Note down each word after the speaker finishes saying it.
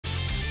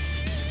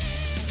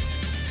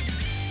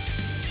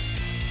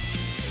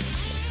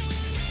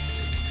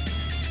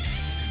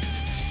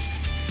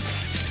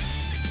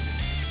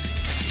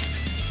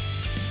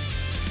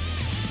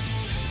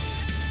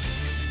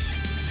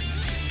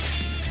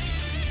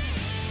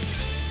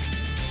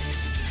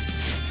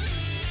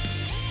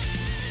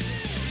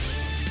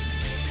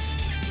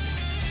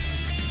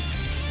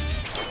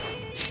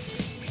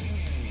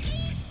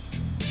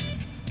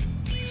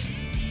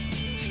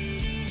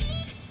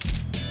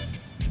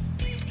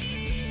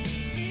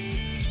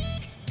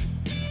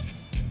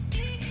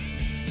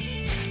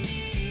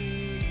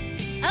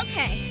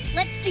Okay,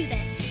 let's do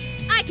this.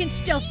 I can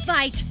still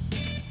fight.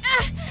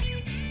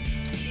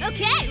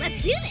 Okay,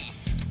 let's do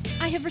this.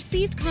 I have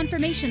received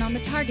confirmation on the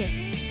target.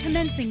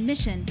 Commencing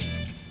mission.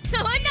 No,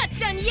 I'm not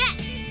done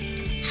yet.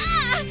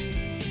 Ah!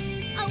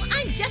 Oh,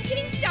 I'm just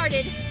getting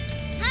started.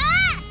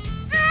 Ah!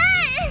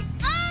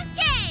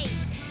 Okay.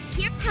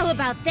 Here. How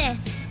about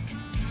this?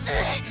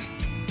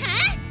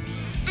 Huh?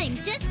 I'm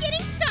just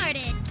getting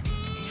started.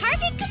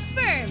 Target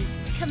confirmed.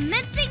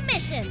 Commencing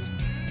mission.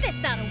 This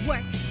ought to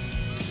work.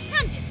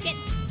 I'm just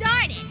getting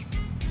started.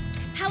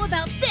 How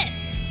about this?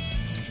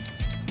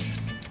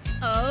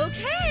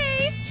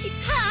 Okay.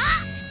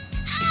 Ha!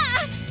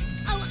 Ah!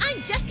 Oh,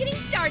 I'm just getting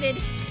started.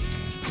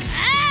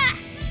 Ah!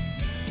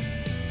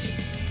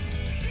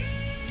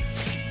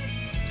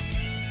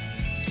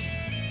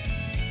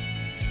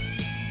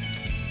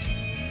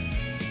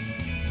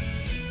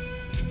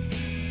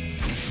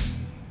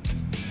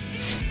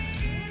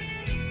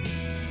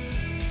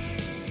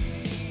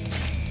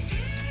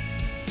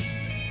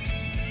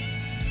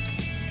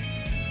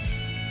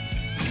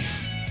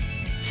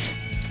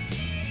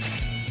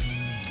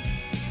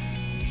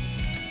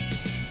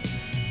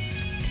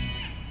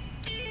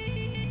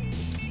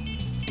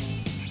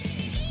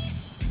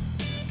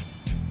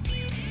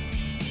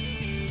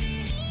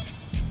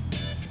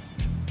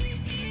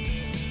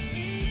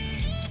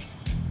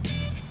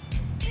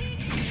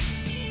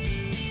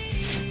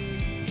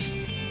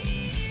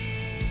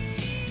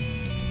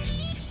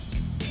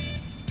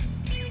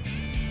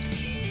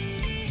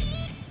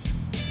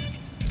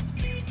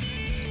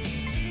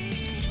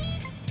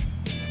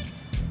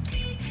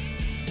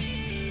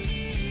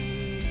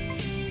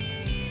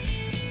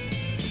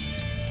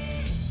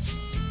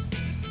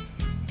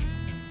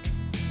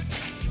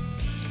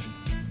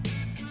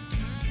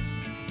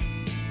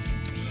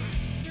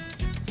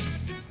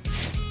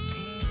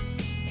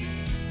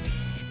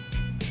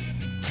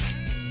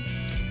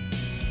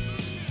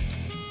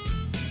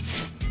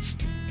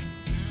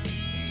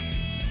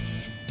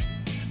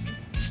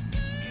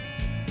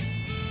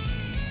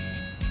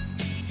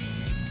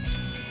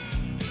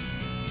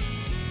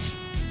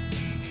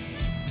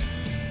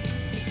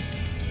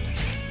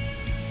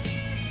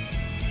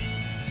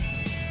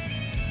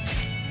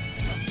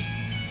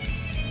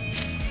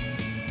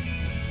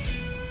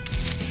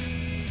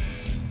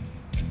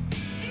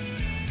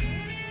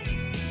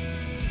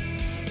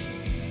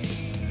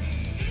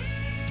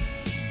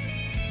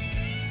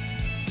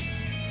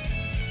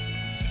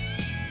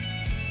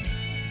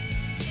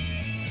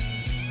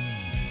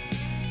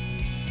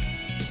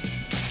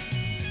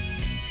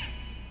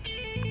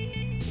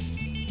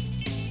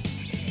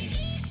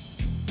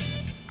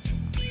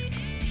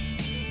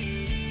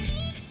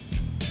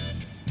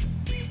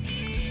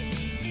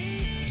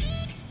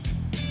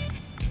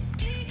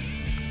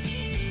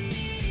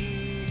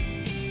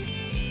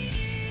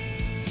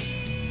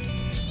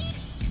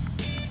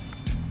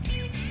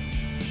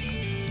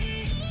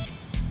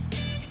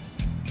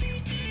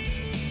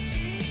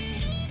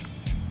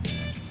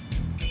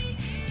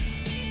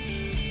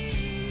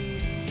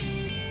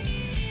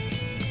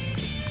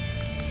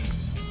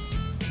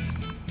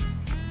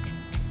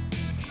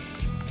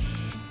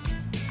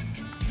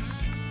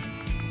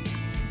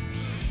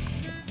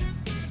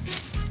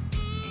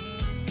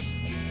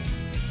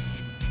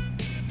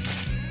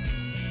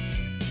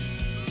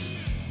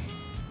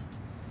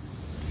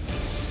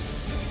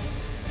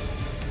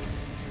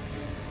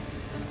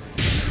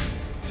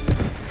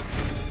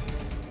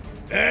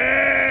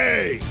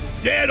 Hey!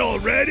 Dead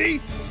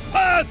already?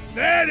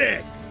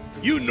 Pathetic!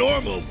 You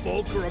normal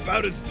folk are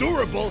about as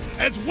durable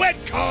as wet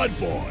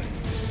cardboard!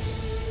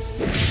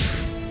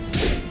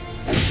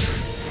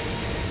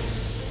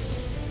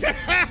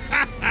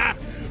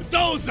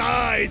 Those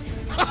eyes!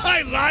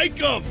 I like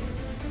them!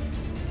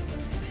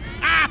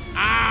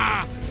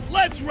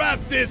 Let's wrap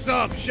this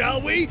up,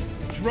 shall we?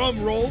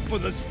 Drum roll for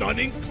the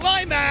stunning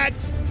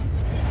climax!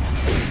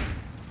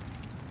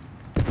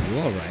 You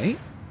alright?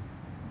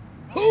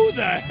 Who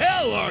the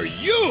hell are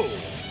you?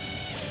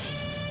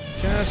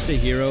 Just a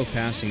hero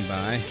passing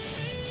by.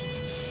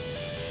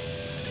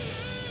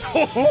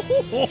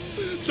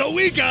 So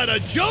we got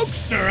a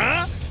jokester,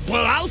 huh?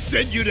 Well, I'll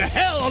send you to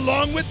hell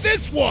along with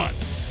this one!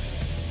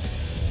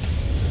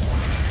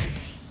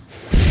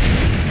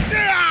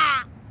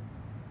 Ah!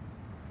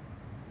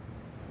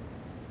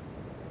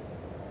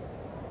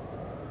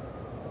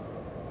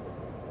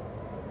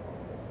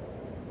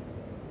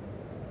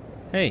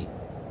 Hey,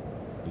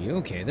 you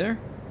okay there?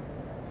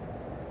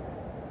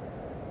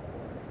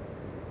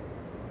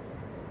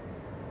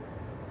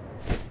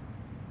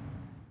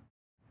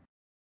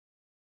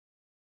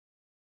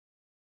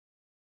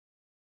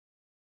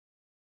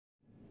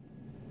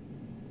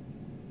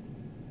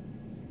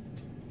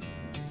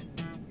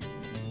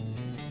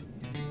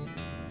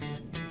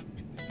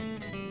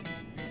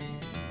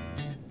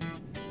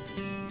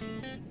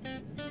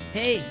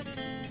 Hey,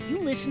 you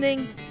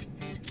listening?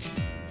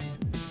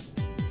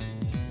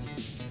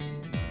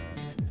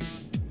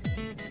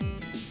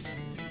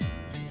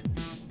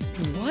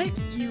 What?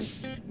 You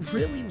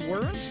really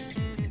weren't?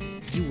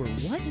 You were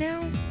what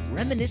now?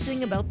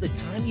 Reminiscing about the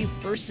time you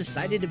first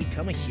decided to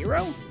become a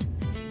hero?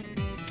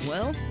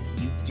 Well,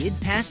 you did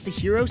pass the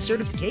hero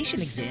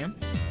certification exam.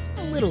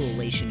 A little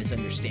elation is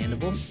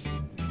understandable.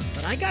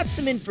 But I got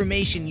some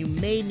information you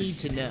may need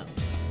to know.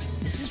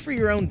 This is for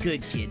your own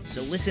good, kid,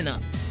 so listen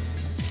up.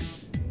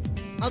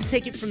 I'll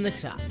take it from the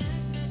top.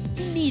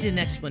 You need an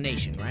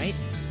explanation, right?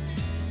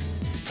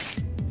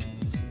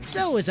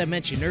 So, as I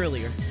mentioned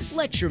earlier,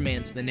 Lecture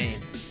Man's the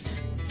name.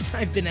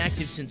 I've been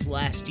active since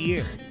last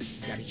year.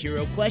 Got a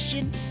hero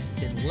question?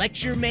 Then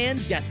Lecture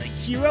Man's got the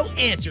hero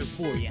answer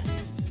for you.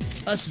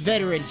 Us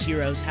veteran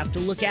heroes have to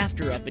look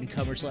after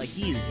up-and-comers like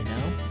you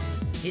know?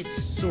 It's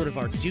sort of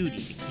our duty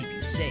to keep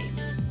you safe.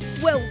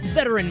 Well,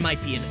 veteran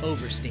might be an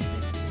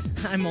overstatement.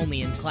 I'm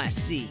only in Class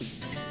C.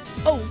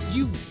 Oh,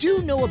 you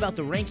do know about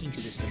the ranking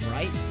system,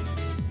 right?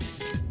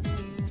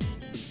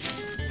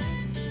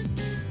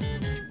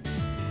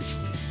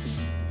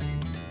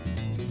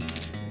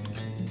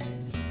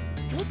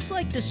 Looks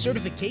like the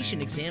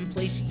certification exam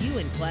placed you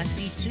in Class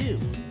C too.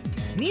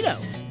 Neato!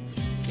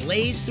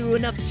 Blaze through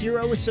enough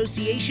Hero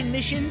Association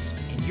missions,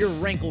 and your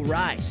rank will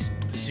rise.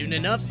 Soon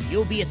enough,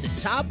 you'll be at the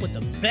top with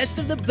the best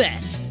of the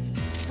best.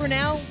 For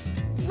now,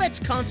 let's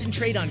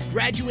concentrate on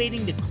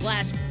graduating to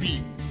Class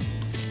B.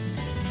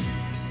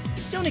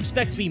 Don't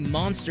expect to be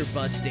monster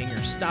busting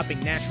or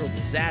stopping natural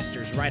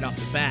disasters right off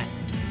the bat.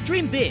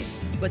 Dream big,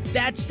 but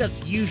that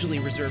stuff's usually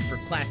reserved for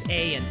Class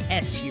A and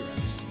S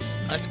heroes.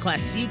 Us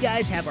Class C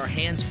guys have our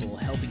hands full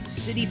helping the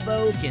city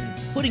folk and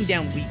putting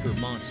down weaker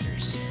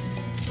monsters.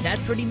 That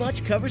pretty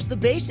much covers the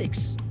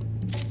basics.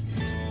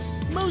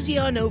 Mosey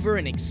on over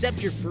and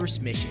accept your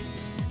first mission,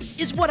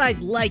 is what I'd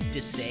like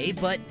to say,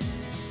 but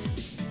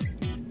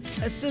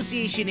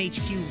Association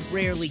HQ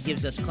rarely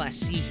gives us Class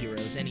C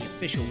heroes any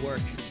official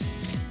work.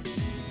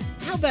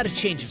 How about a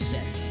change of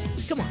setting?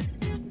 Come on.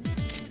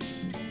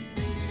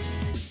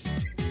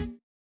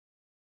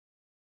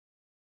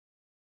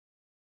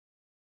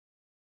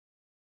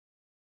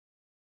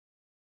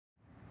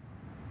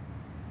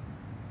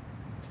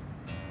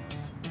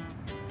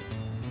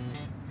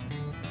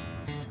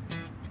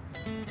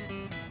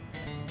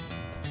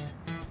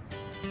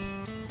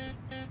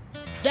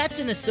 That's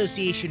an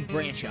association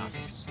branch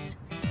office.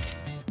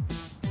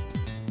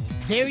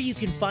 There you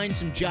can find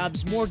some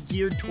jobs more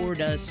geared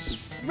toward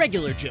us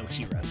regular Joe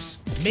heroes.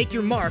 Make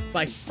your mark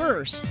by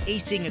first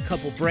acing a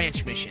couple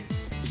branch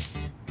missions.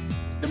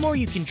 The more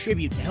you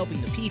contribute to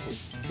helping the people,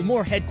 the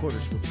more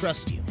headquarters will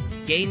trust you.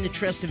 Gain the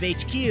trust of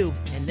HQ,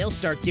 and they'll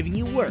start giving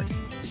you work.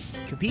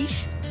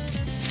 Capiche?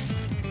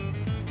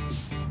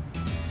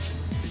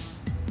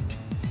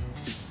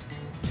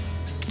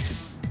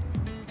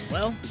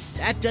 Well,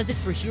 that does it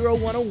for Hero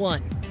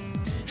 101.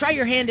 Try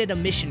your hand at a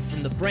mission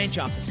from the branch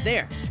office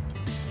there.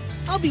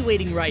 I'll be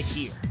waiting right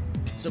here,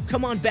 so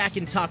come on back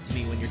and talk to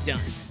me when you're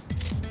done.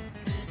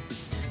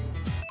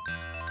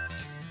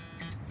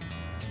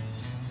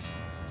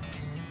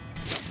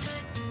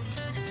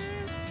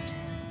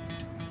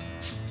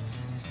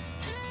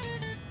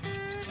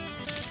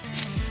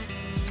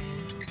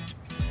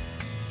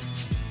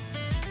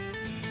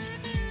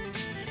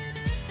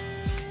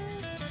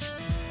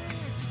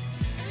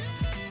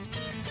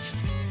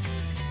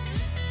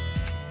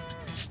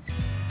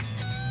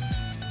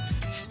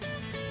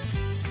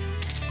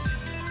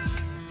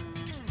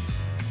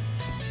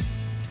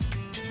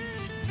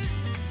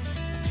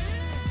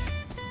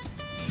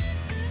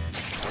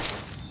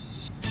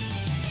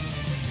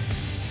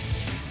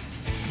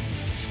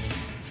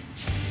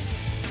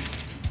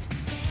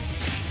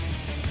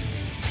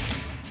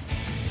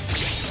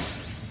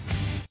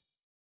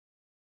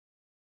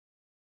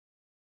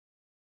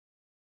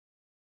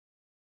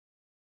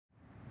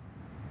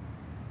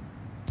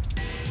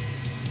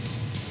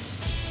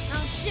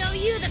 I'll show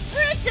you the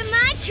fruits of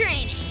my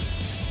training.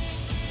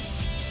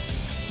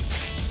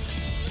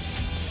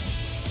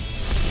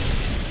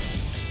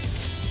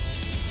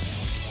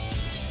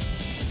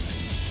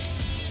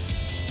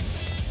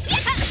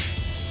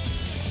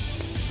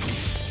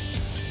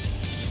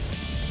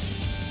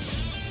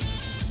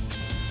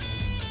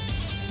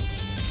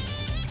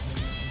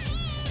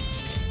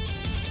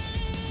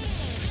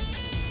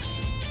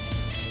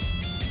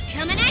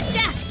 Coming at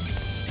ya!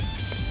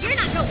 You're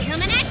not going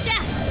coming at ya!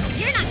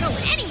 You're not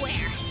going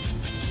anywhere!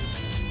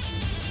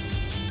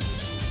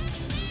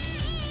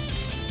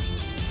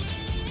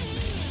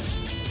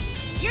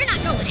 You're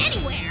not going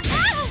anywhere!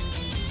 Ah!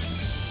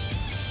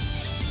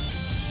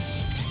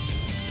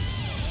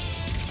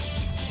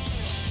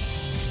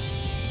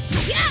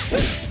 Yeah!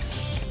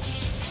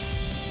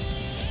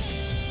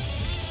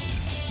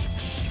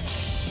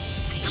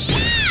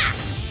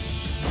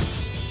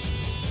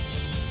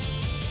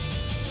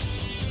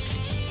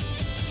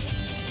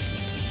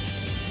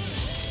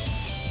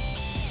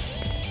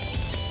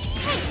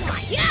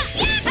 Yeah! Yeah!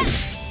 Yeah!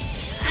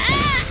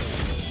 Ah!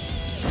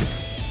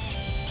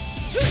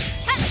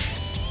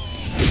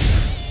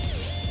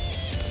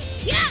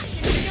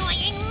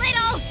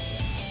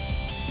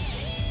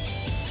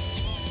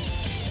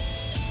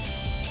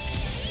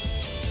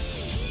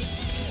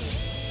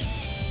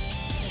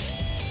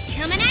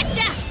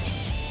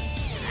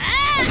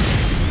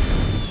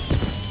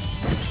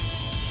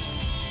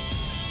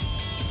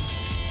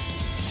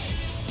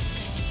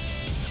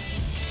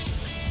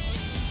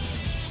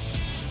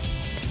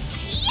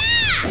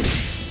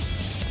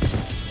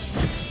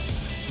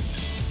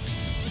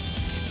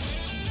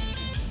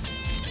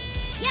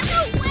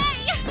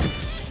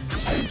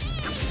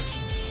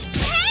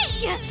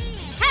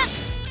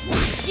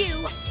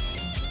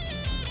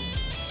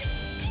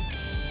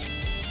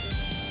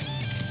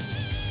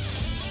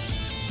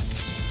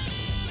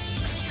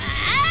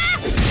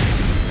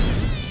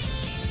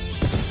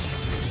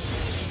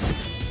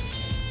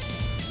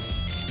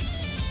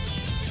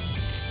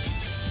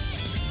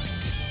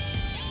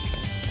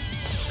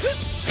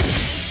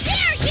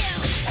 Dare you!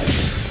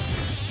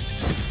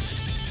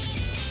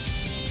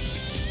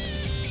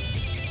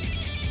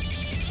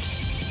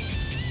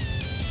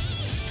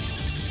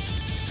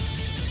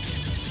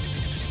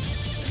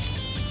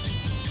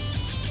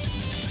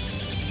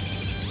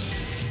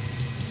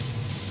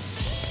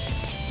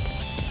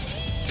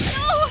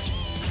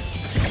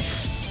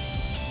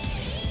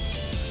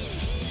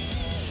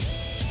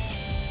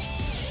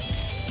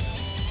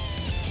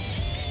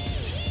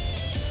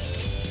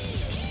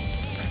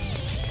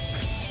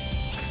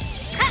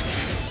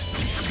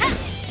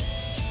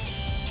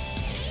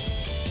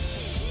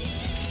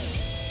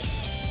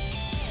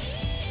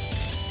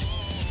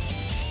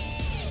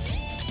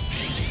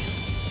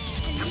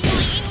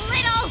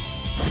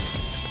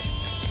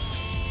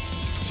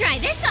 Try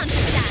this on the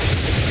side.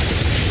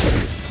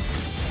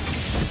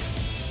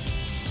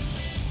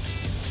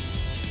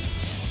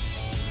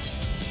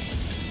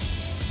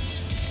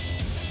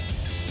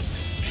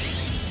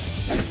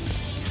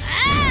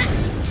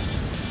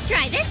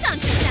 Try this on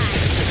the side.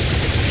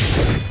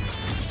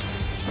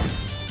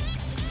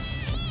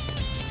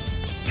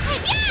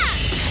 Yeah!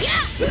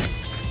 Yeah!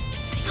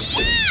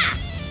 Yeah!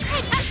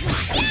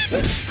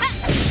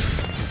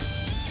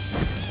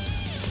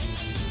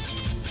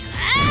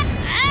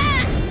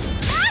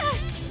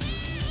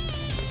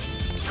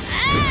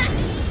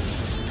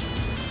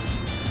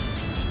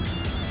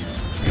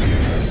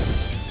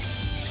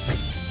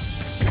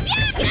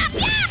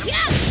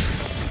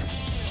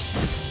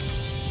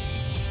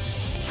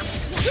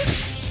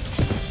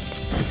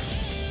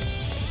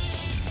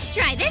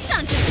 Try this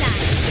on the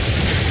side.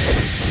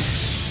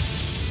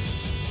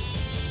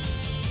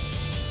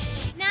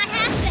 Not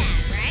half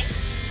bad, right?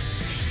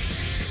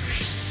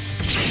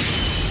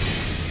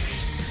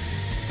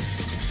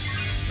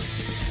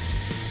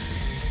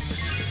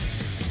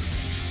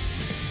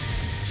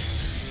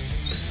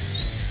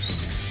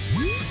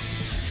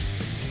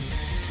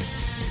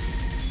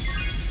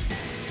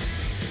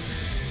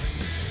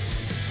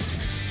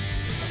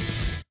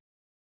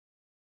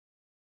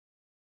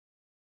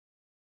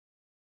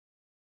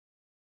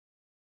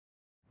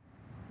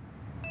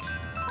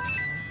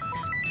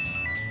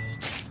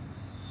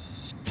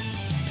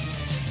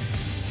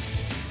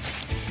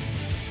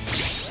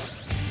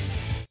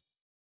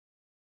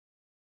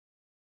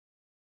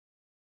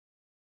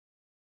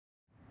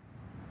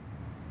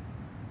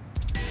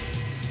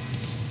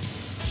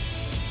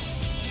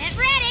 Get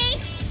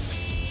ready!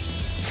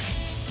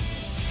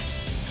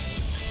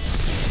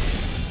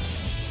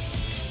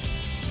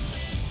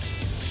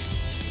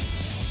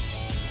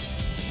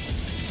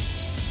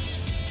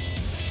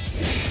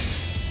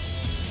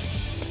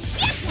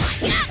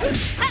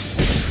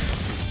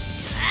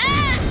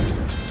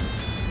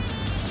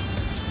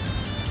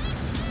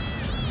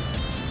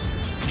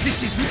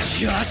 This is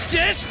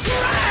Justice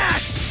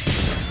Crash!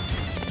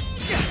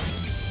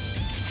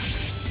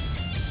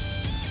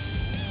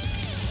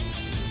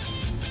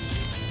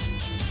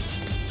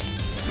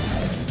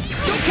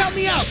 Don't count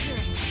me out!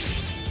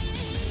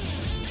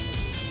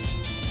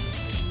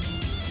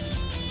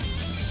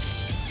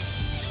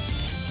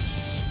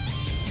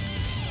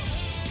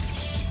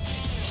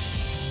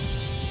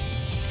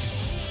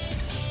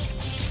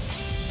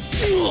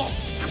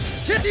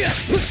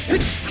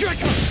 Here I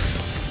come!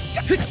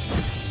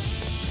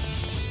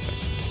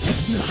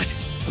 It's not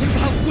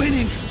about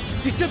winning.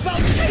 It's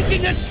about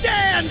taking a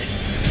stand!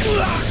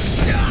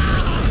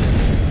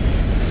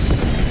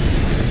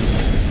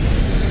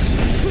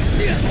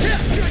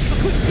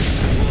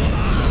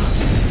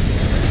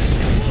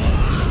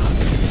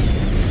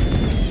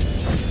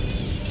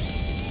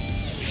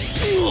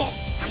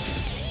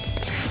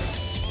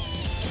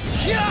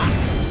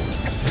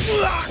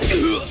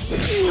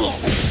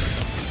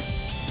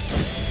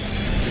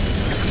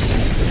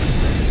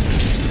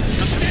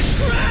 Justice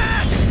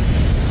Crash!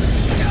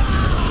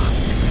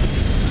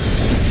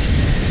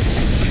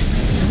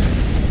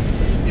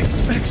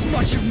 Expects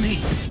much of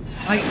me.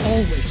 I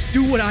always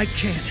do what I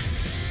can,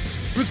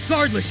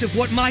 regardless of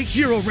what my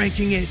hero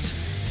ranking is.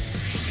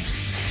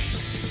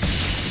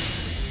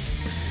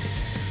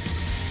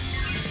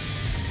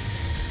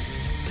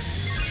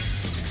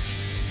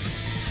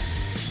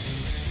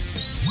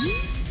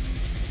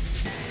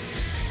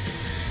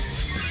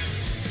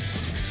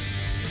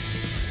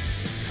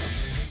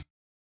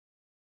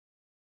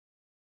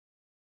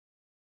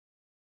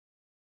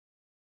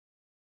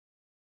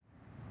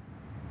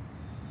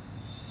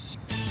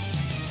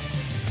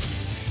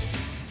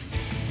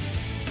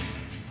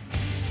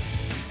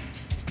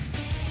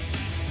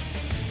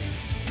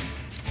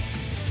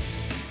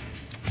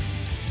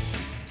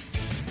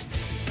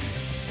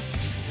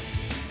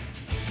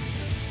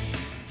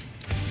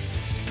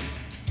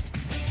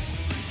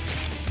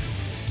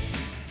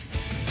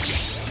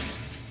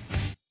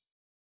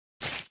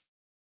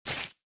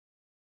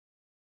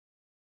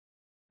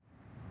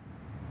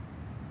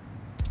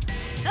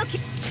 Okay.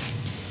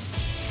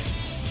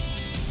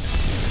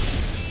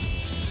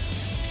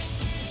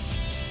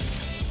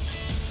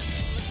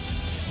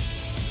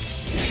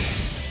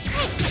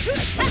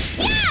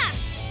 Yeah!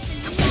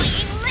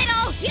 Annoying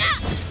little... Yeah!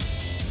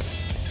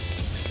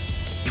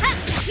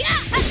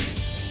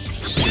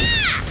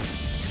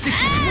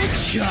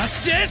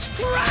 Justice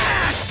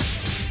Crash!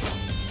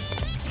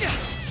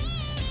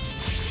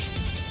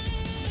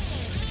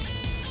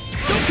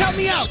 Don't count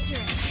me out!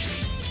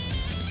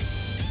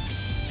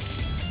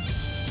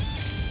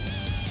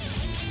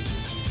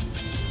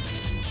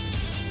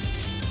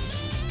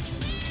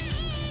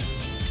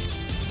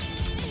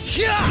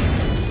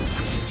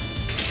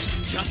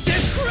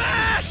 Justice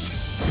Crash!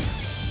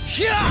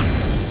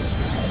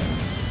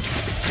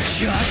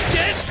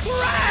 Justice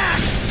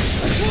Crash!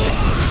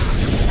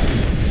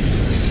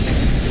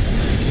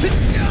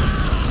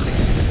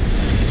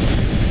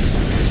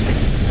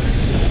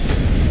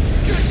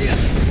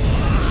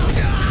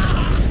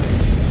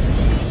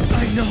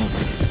 I know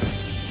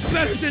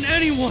better than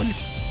anyone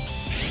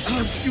how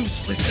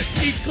useless a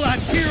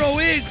C-Class hero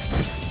is!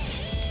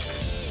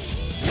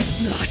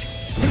 It's not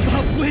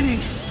about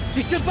winning,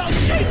 it's about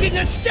taking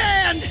a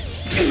stand!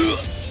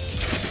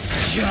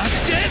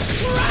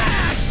 Justice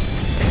Crash!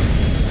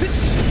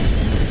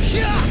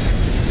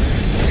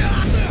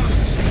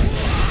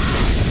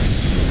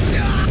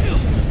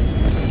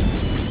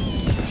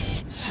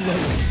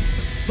 Slowly,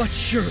 but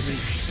surely,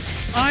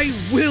 I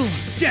will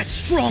get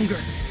stronger!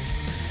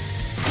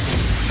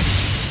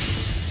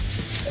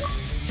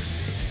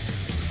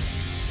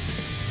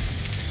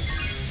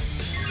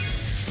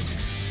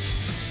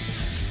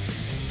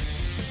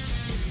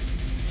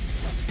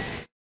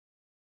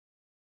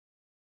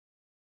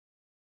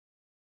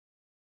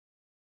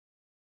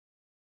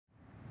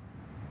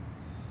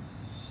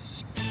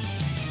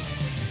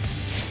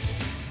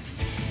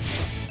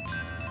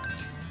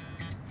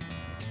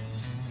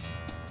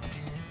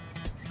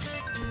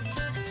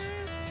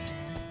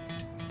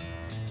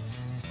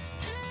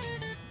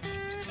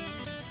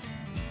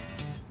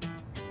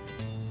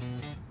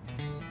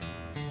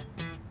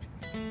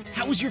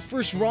 How was your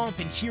first romp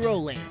in Hero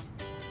Land?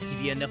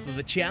 Give you enough of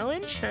a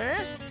challenge,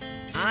 huh?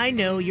 I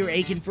know you're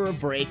aching for a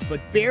break, but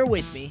bear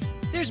with me.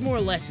 There's more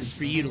lessons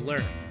for you to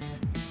learn.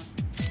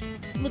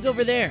 Look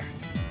over there.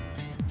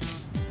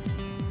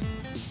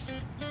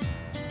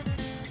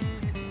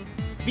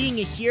 Being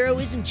a hero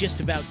isn't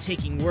just about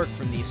taking work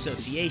from the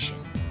association.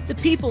 The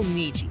people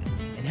need you,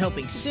 and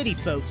helping city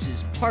folks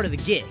is part of the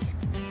gig.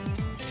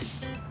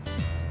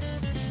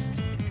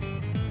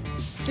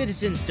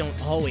 Citizens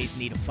don't always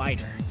need a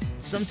fighter.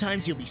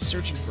 Sometimes you'll be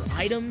searching for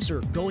items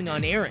or going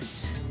on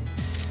errands.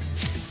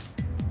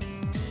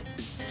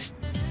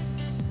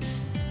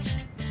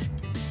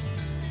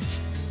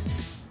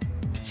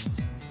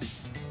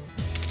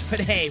 But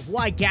hey,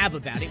 why gab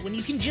about it when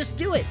you can just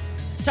do it?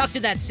 Talk to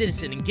that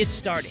citizen and get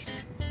started.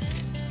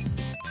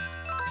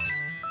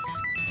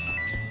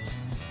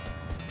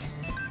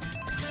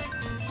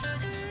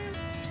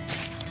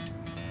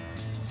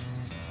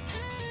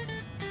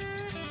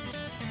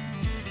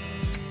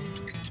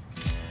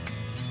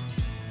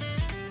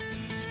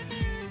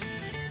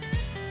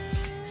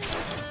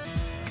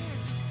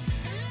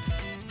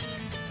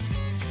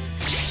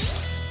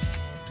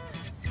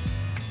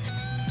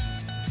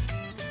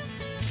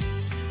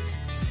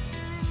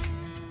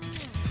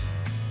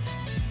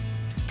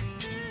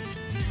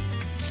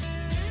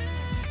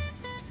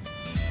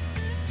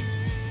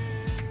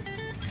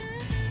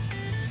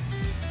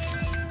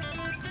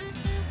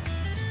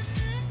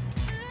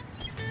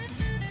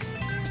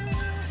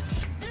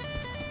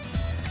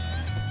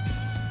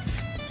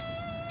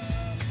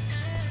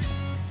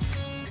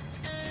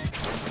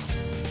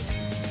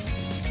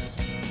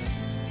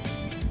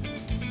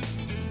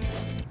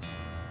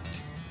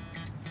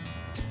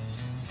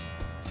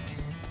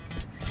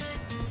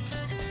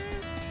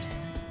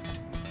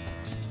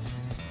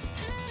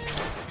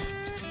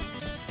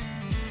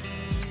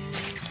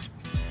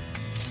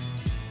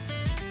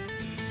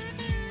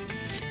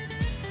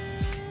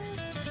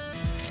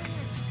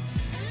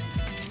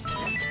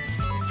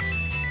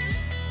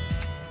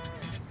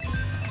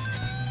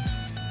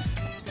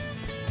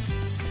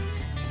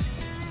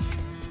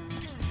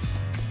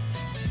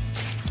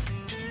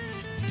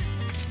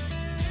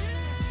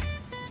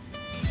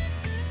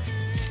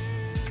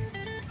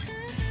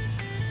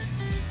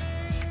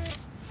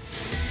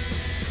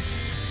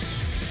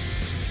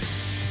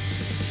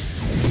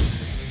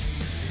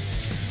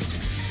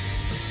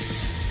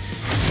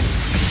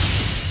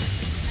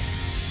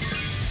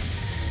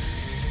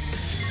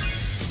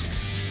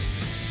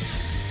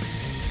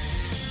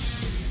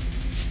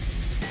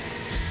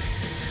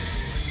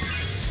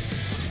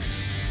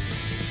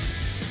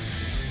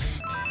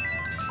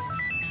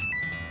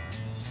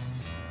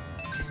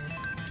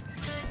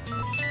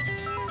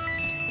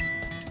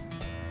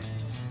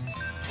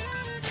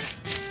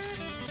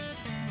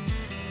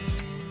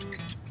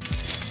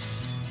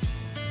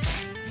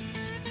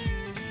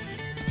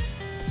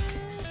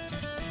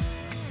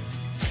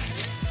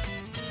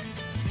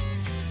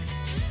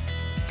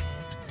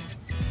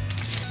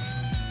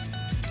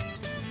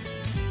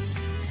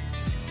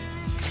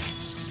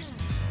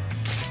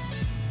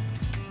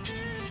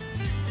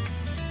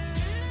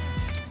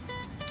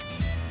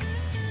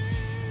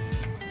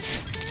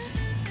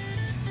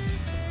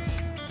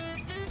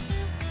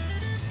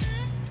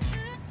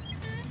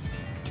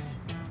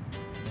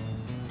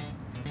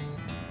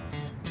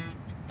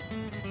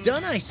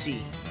 done, I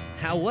see.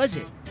 How was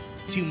it?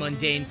 Too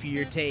mundane for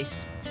your taste?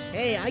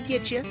 Hey, I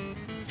get you.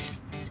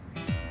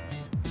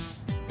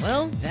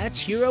 Well, that's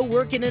hero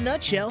work in a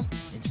nutshell.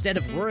 Instead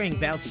of worrying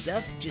about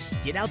stuff, just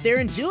get out there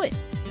and do it.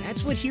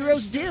 That's what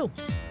heroes do.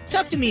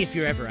 Talk to me if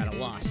you're ever at a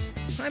loss.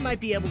 I might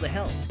be able to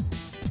help.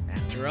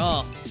 After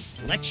all,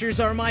 lectures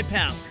are my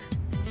power.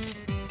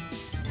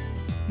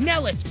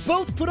 Now let's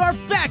both put our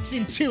backs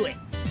into it!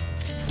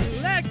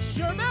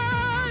 Lectureman!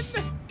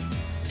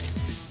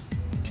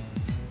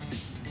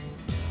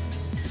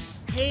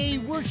 Hey,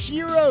 we're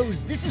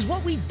heroes. This is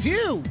what we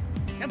do.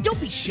 Now don't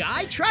be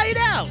shy. Try it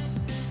out.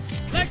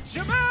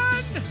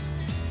 Lectureman!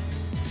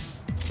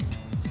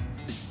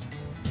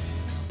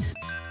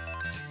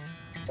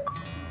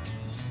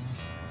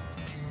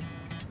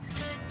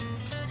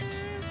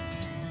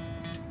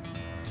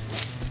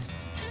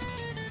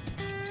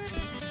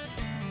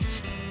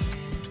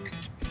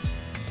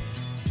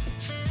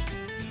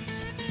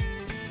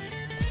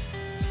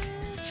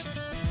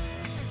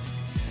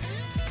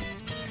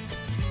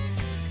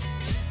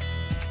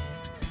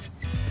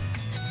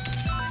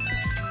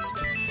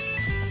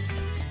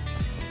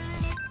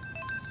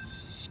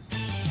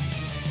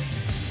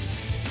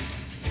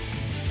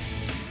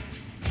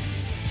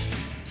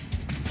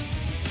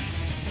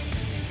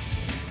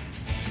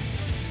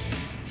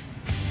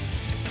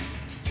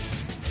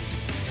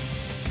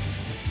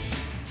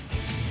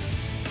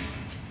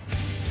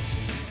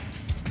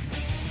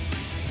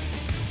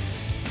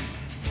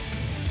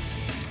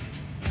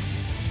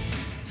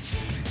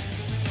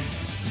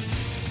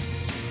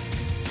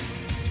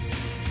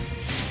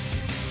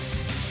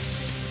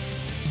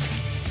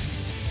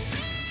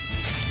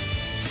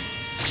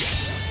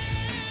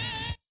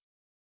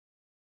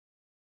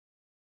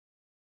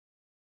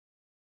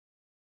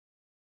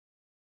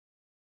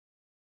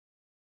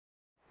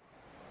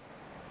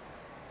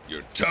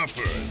 You're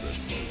tougher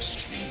than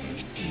most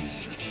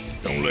humans.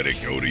 Don't let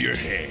it go to your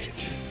head.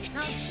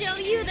 I'll show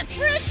you the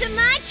fruits of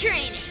my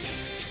training.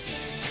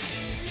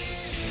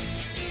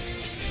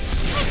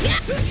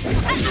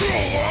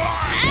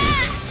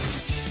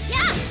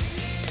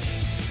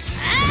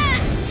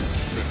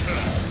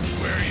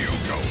 Where are you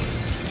going?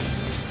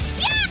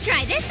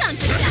 Try this on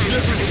for size.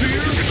 Never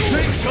fear,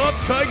 Tank Top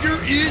Tiger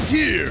is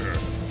here.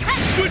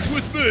 Switch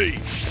with me.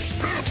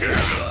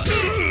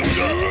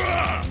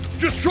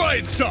 Just try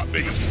and stop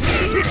me.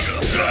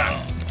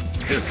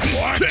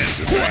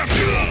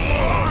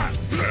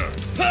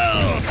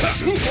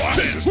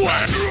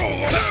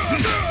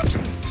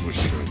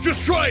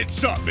 Just try and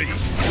stop me.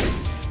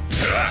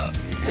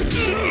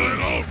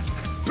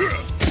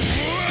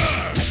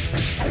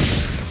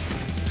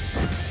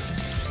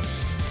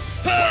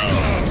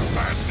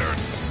 Bastard.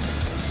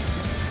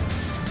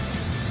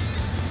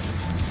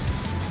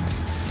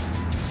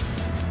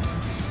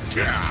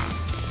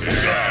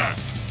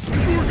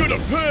 You're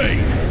gonna pay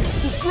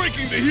for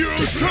breaking the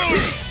hero's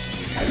code!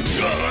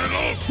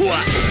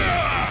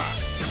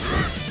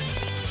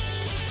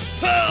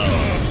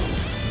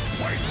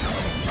 White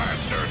little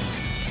bastard!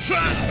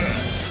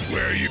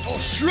 Where are you? I'll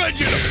shred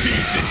you to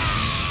pieces!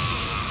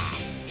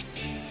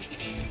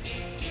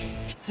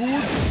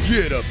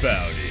 Forget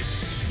about it!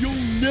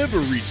 You'll never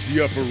reach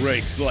the upper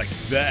ranks like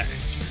that!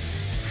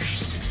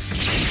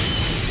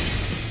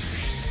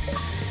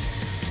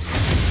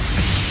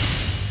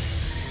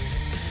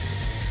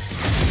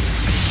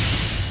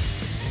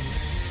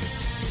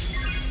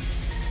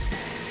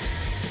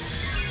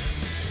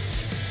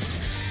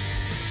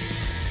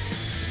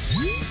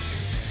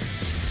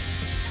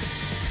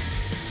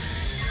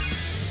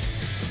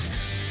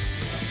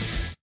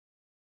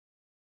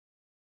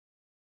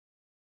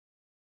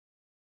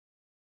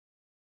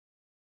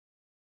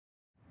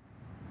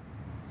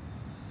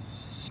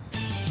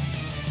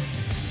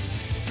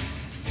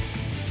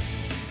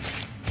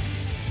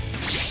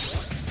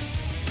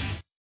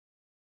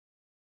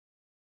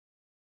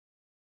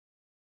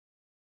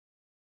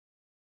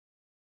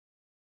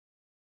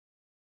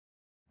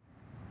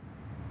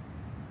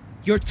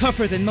 You're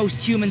tougher than most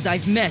humans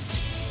I've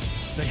met.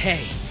 But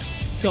hey,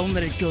 don't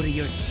let it go to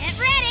your... Get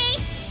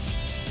ready!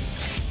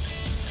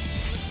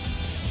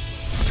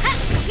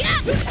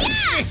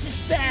 This is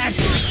bad!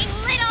 Annoying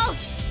little!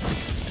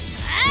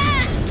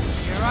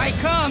 Here I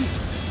come!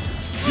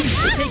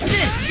 Take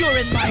this! You're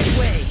in my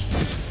way!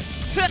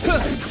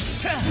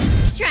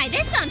 Try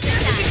this on for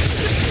size.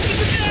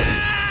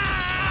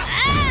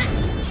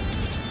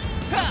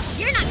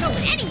 You're not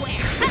going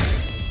anywhere!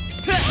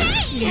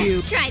 Hey!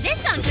 You... Try this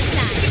on for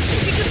size.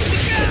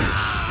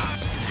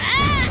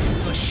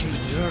 Pushing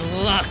your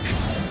luck.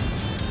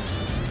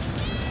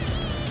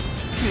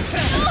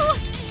 Oh,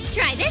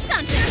 try this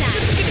on for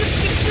size.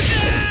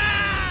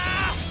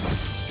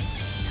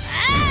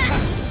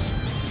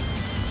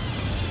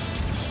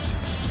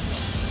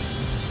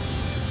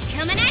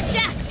 Coming at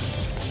ya!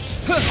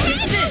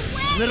 Take this,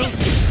 little...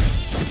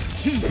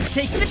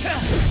 Take this...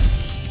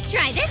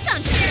 Try this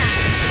on for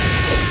size.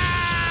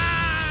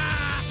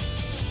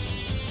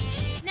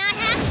 Not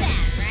half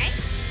bad, right?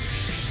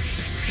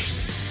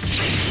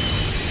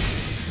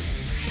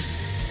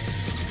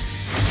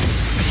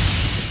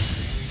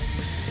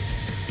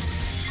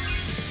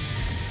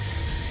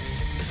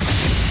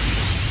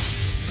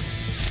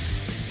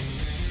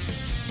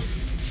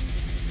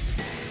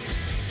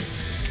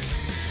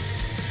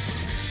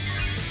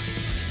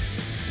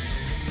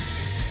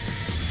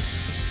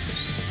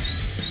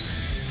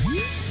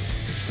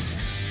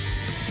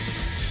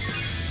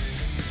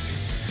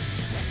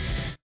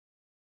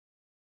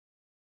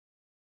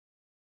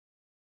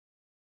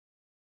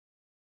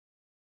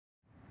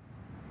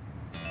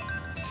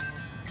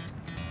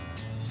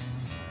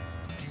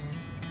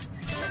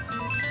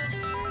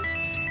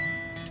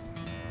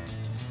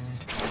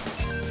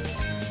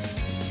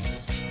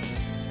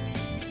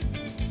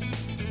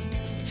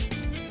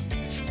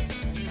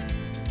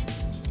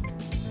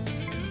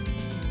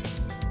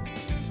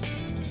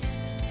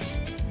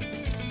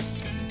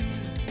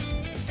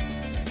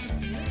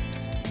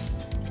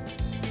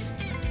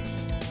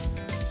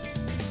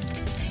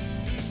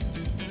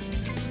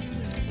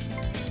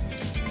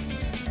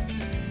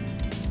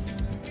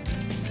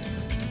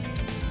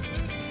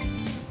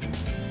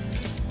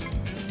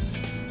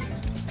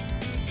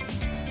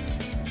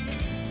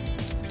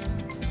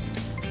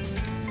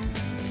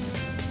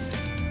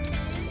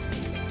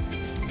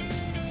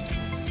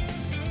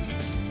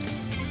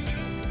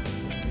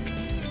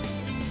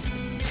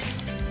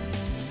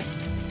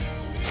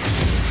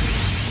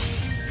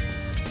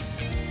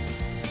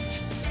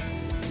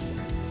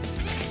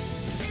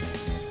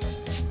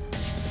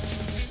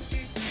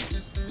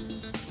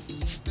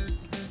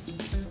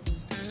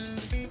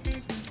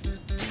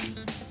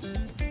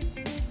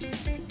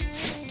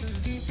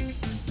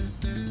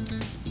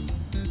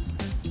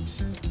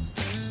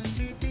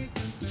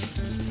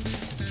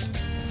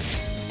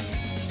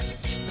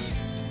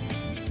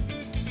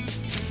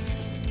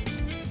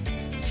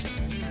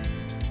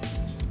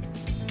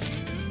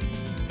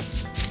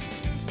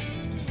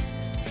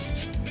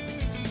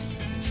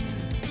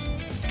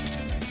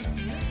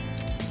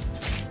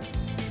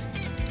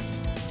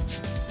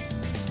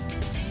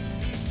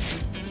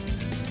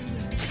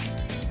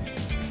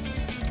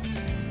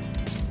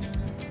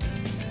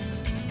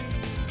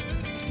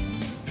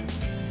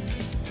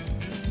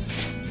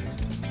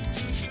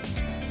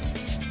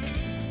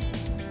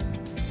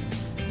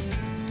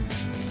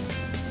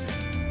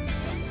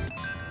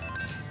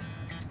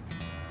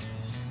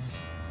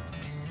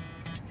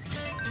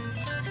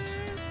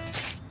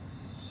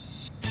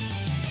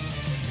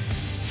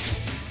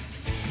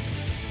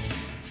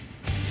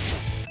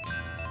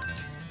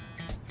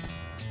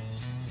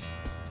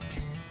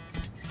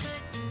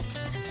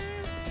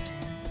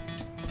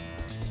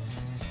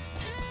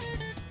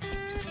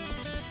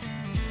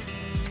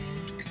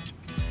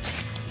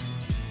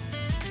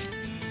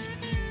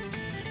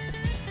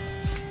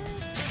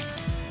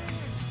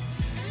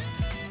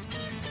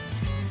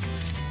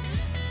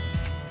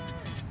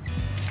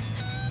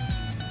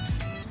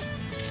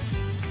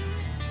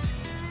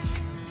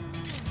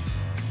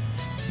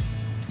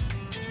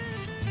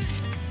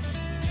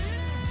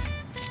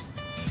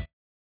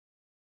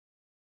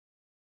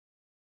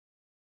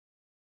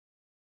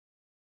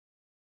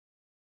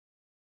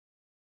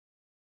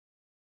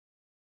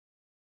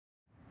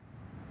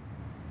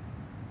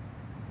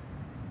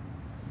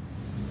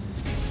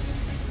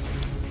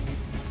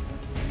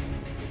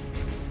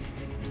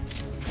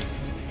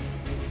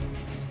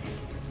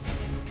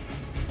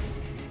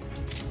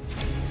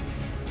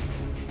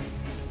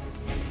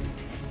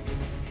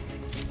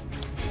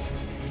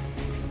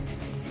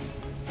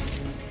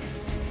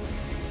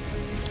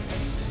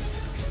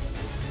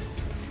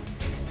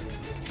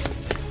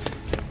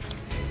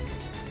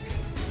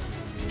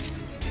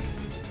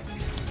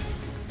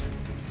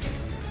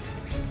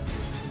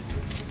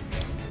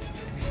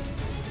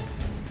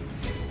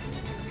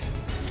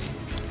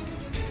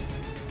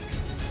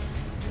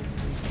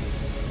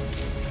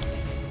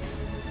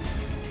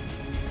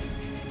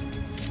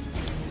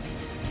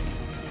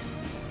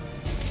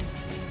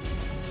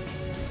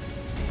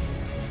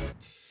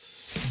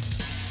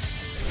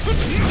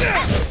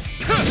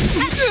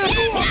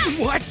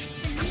 What?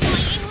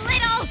 Annoying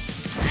little!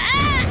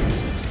 Ah!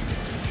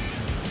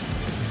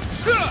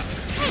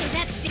 Hey,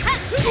 that's...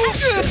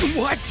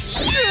 What?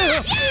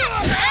 Yeah!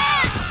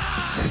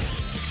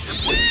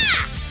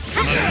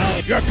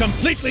 You're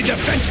completely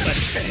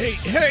defenseless!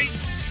 Hey!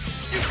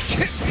 You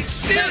can't be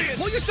serious!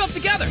 Pull yourself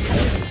together!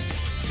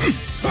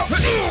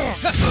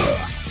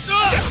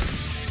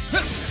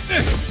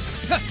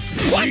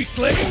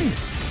 Weakling!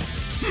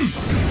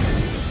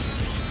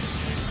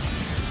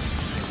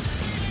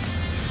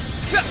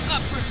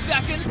 Up for a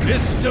second!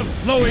 Mist of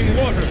flowing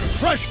water,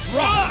 crushed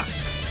rock!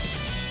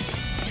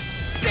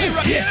 Stay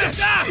right Take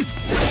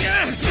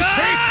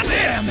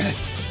this!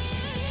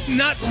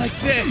 Not like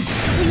this!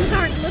 Things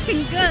aren't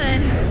looking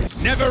good.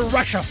 Never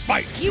rush a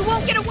fight! You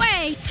won't get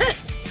away!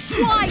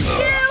 Why,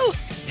 you?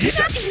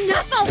 That's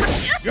enough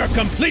already! You're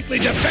completely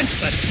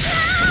defenseless!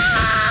 Ah!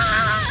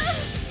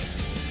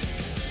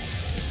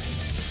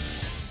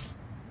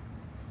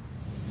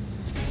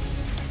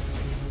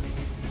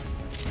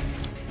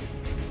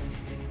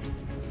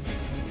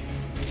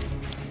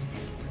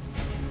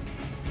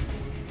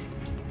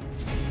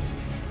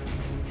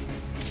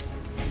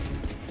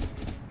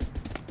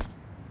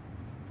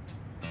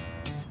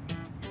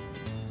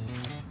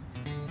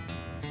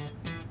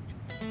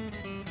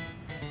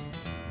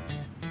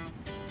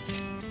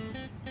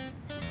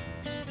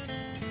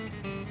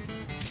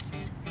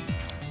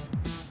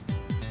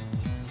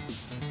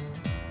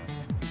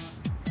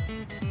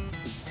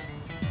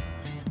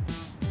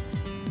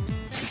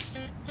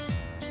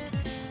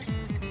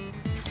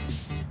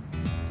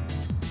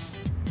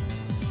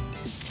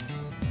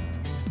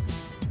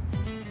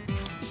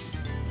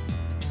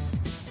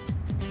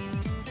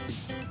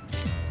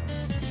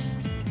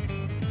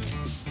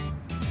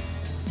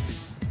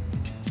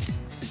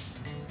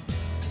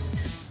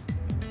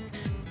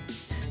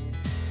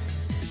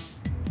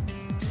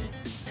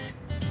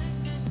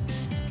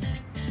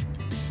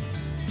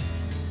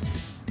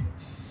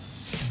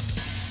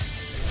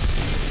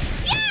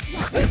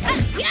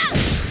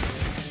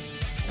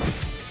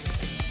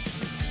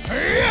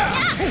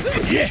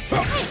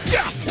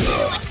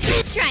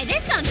 Try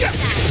this on your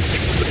side.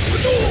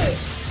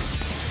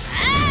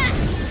 Ah!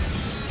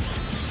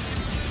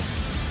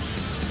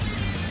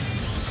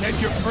 Said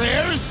your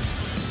prayers?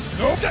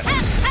 Nope.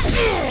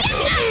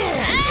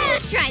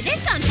 Try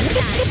this on your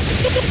side.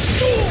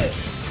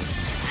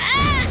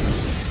 Ah!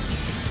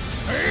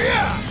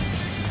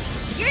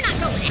 You're not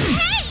going to...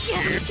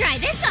 Hey! Try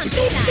this on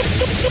your side.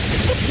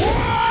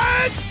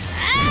 What?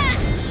 Ah!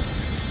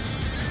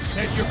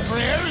 Said your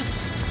prayers?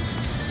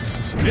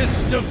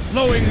 Mist of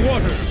flowing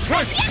water,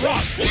 crushed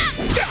rock!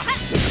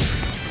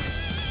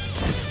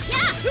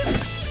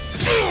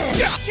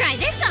 Try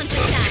this on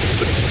your side.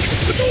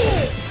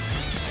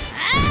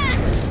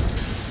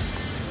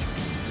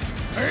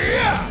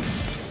 Ah!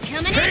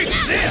 Coming Take in.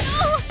 this!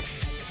 Oh!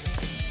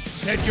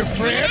 Said your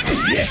prayers?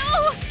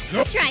 Oh!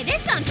 Try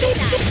this on your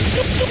side.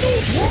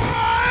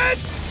 What?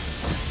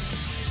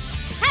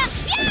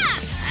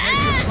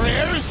 Ah!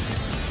 Prayers?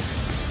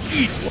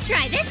 Eat.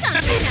 Try this on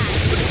your side.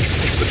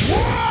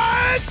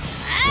 What?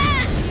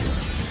 Ah!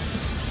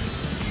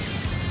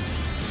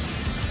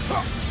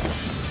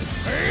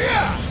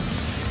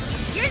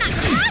 You're not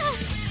gonna...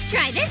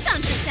 Try this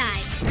on your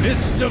side.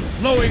 Mist of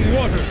flowing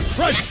water,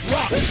 crushed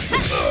rock!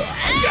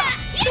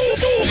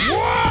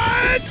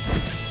 What?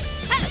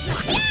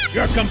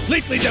 You're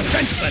completely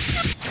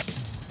defenseless!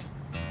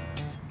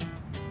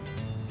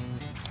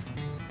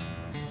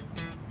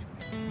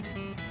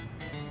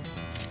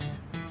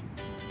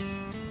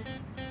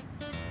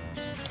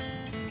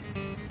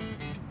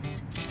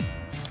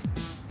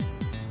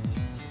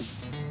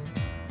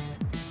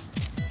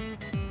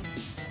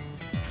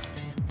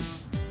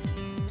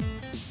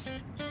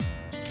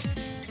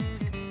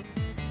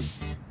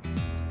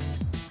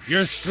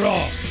 You're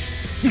strong.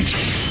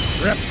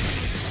 Reps.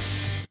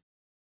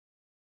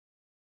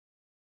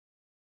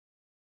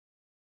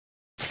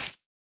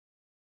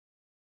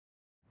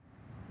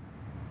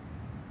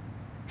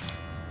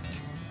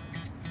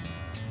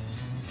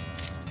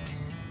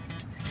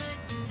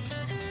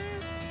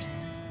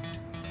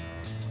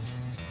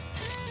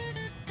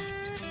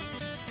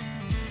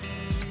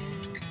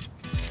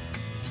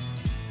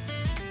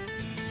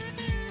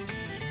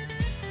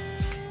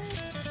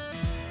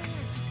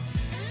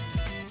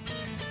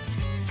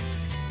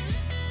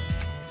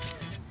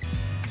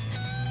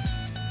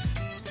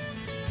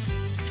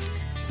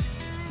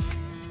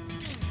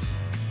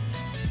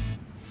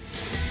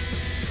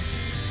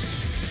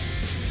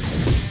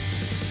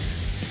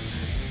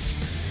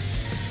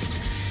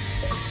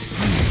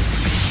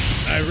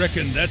 I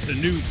reckon that's a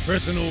new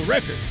personal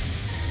record.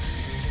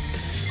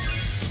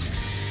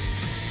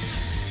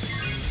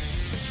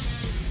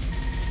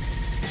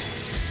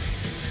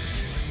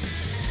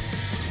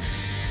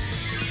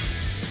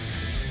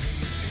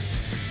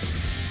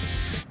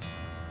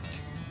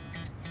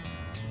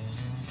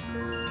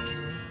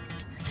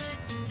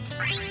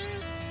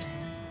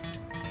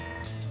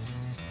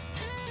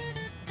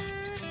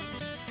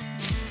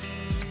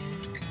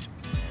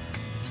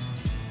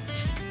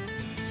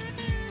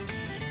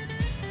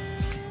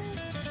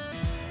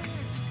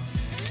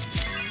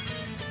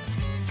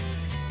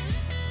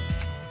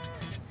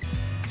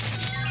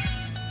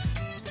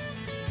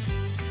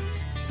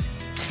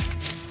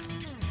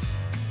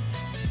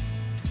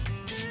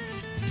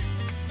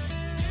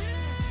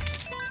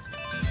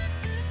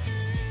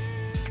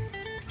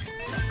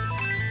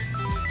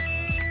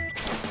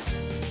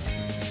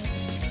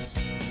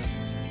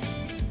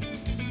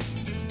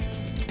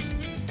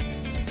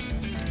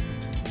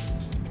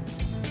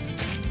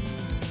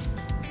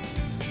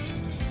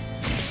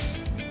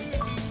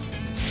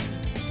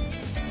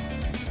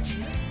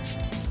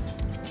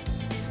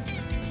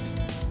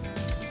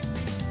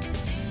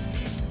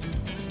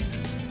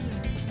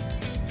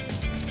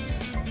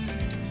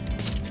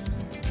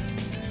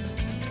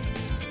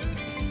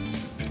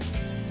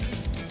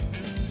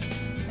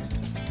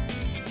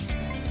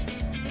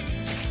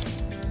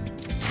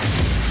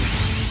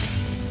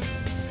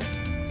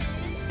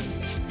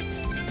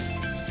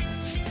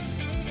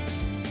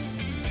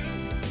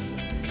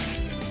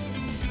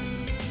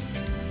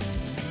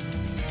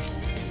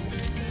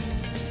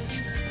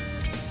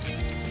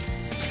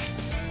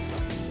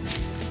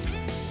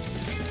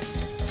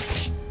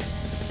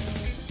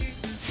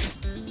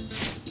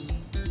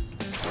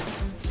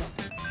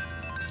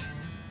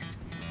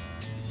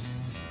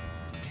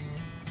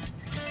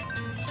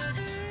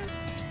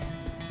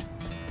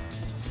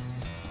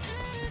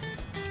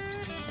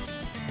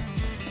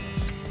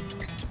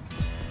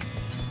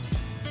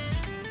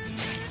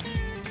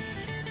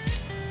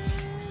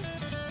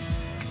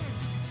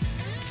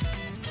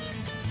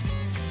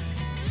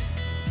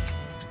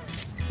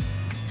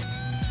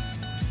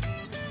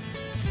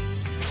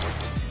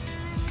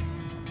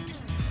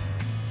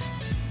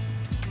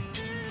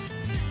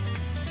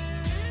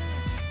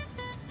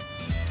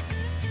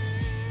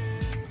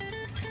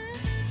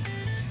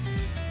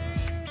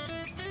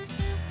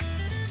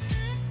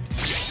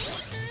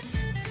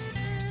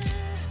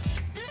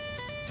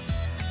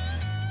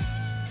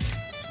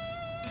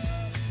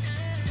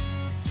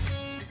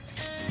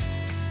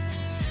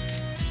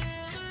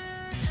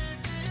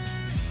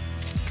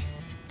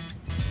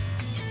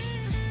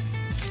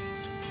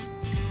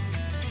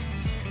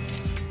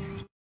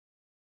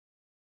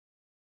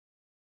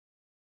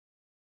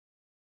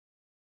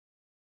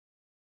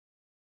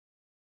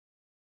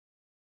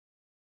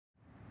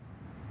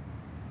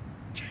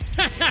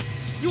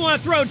 You wanna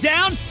throw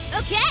down?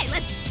 Okay,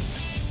 let's...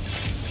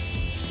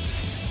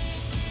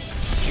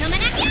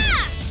 Coming at ya!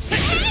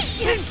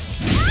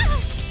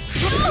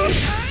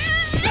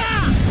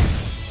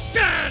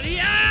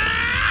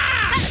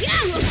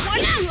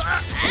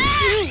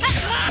 Hey!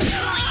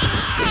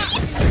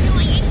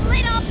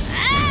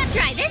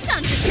 Try this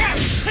on yourself!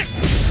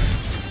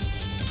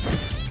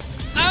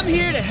 I'm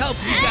here to help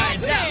you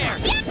guys out.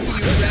 Yep. You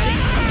ready?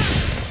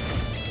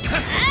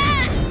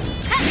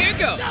 Here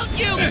goes. Don't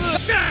you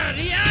move!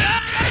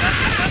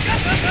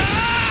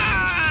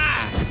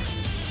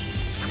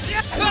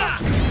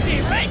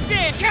 Stay right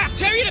there!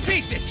 Tear you to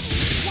pieces.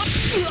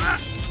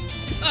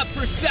 Up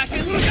for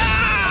seconds.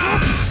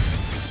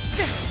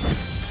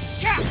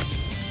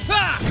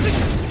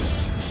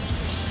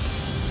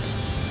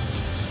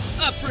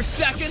 Up for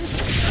seconds.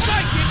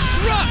 Psychic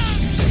crush.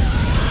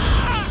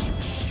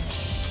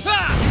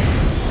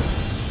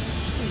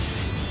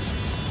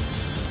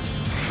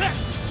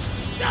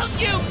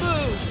 Don't you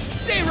move!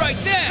 Stay right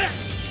there.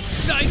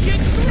 Psychic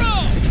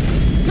throw.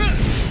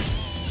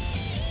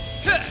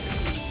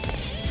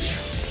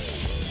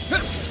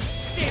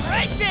 Stay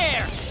right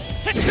there!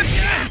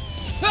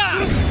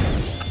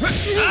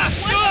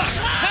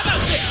 How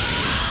about this?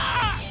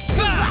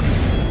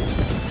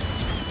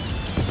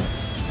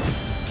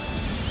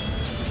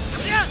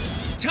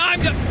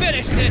 Time to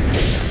finish this!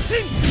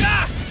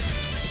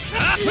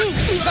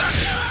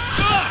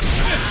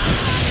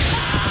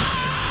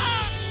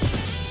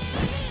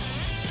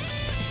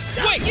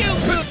 Wait, you!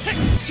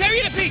 Tear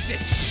you to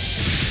pieces!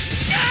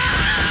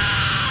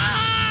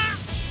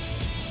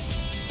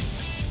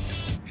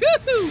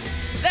 Whew!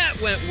 That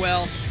went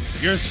well.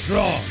 You're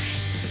strong.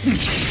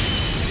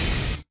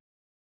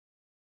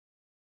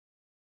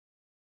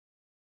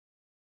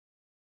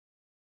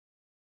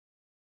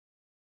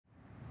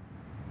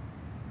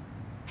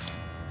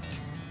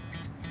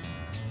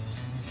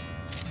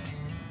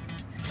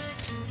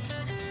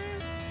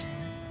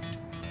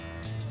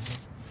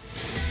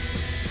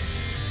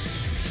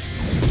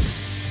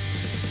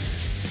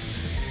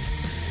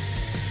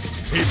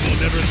 People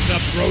never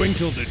stop growing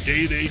till the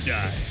day they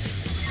die.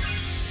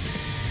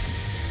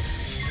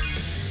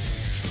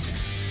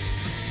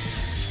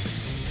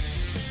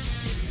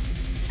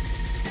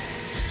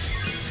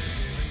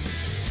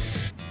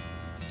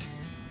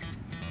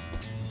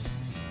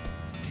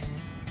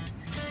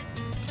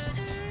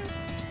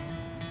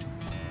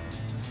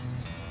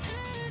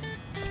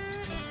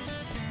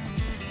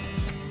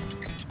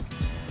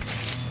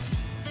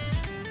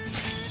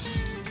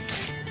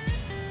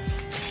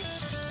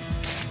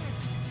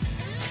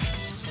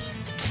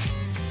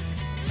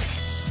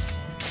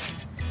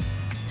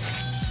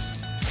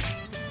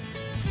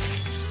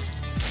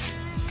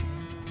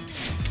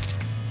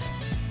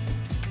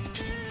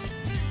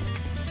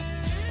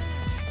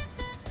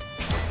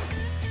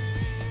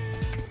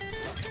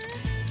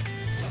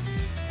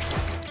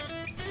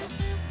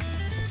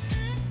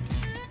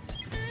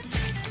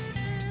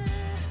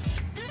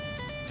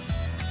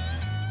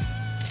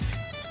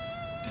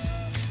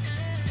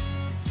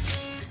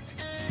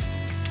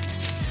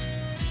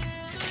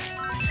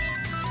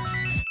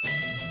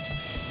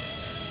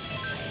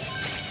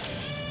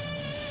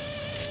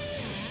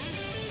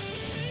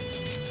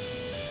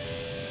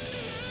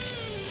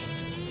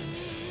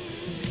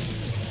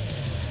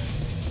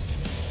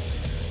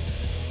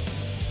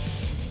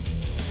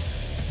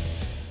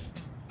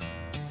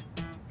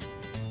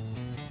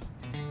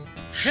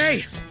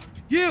 Hey!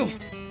 You!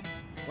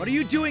 What are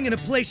you doing in a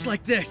place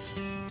like this?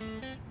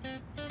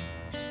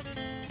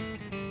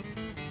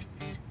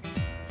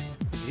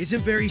 It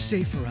isn't very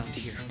safe around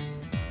here,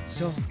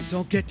 so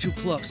don't get too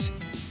close.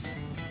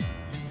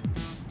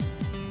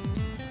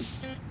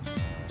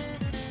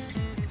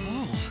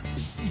 Oh,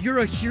 you're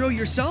a hero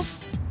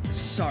yourself?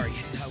 Sorry,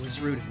 that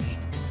was rude of me.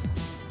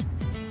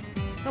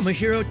 I'm a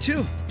hero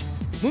too.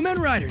 Moomin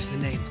Rider's the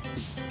name.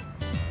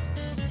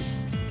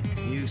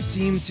 You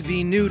seem to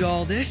be new to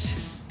all this.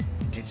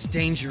 It's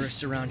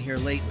dangerous around here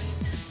lately.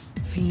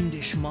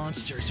 Fiendish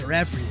monsters are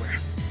everywhere.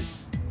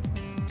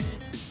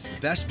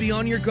 Best be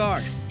on your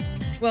guard.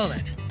 Well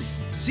then,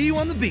 see you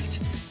on the beat.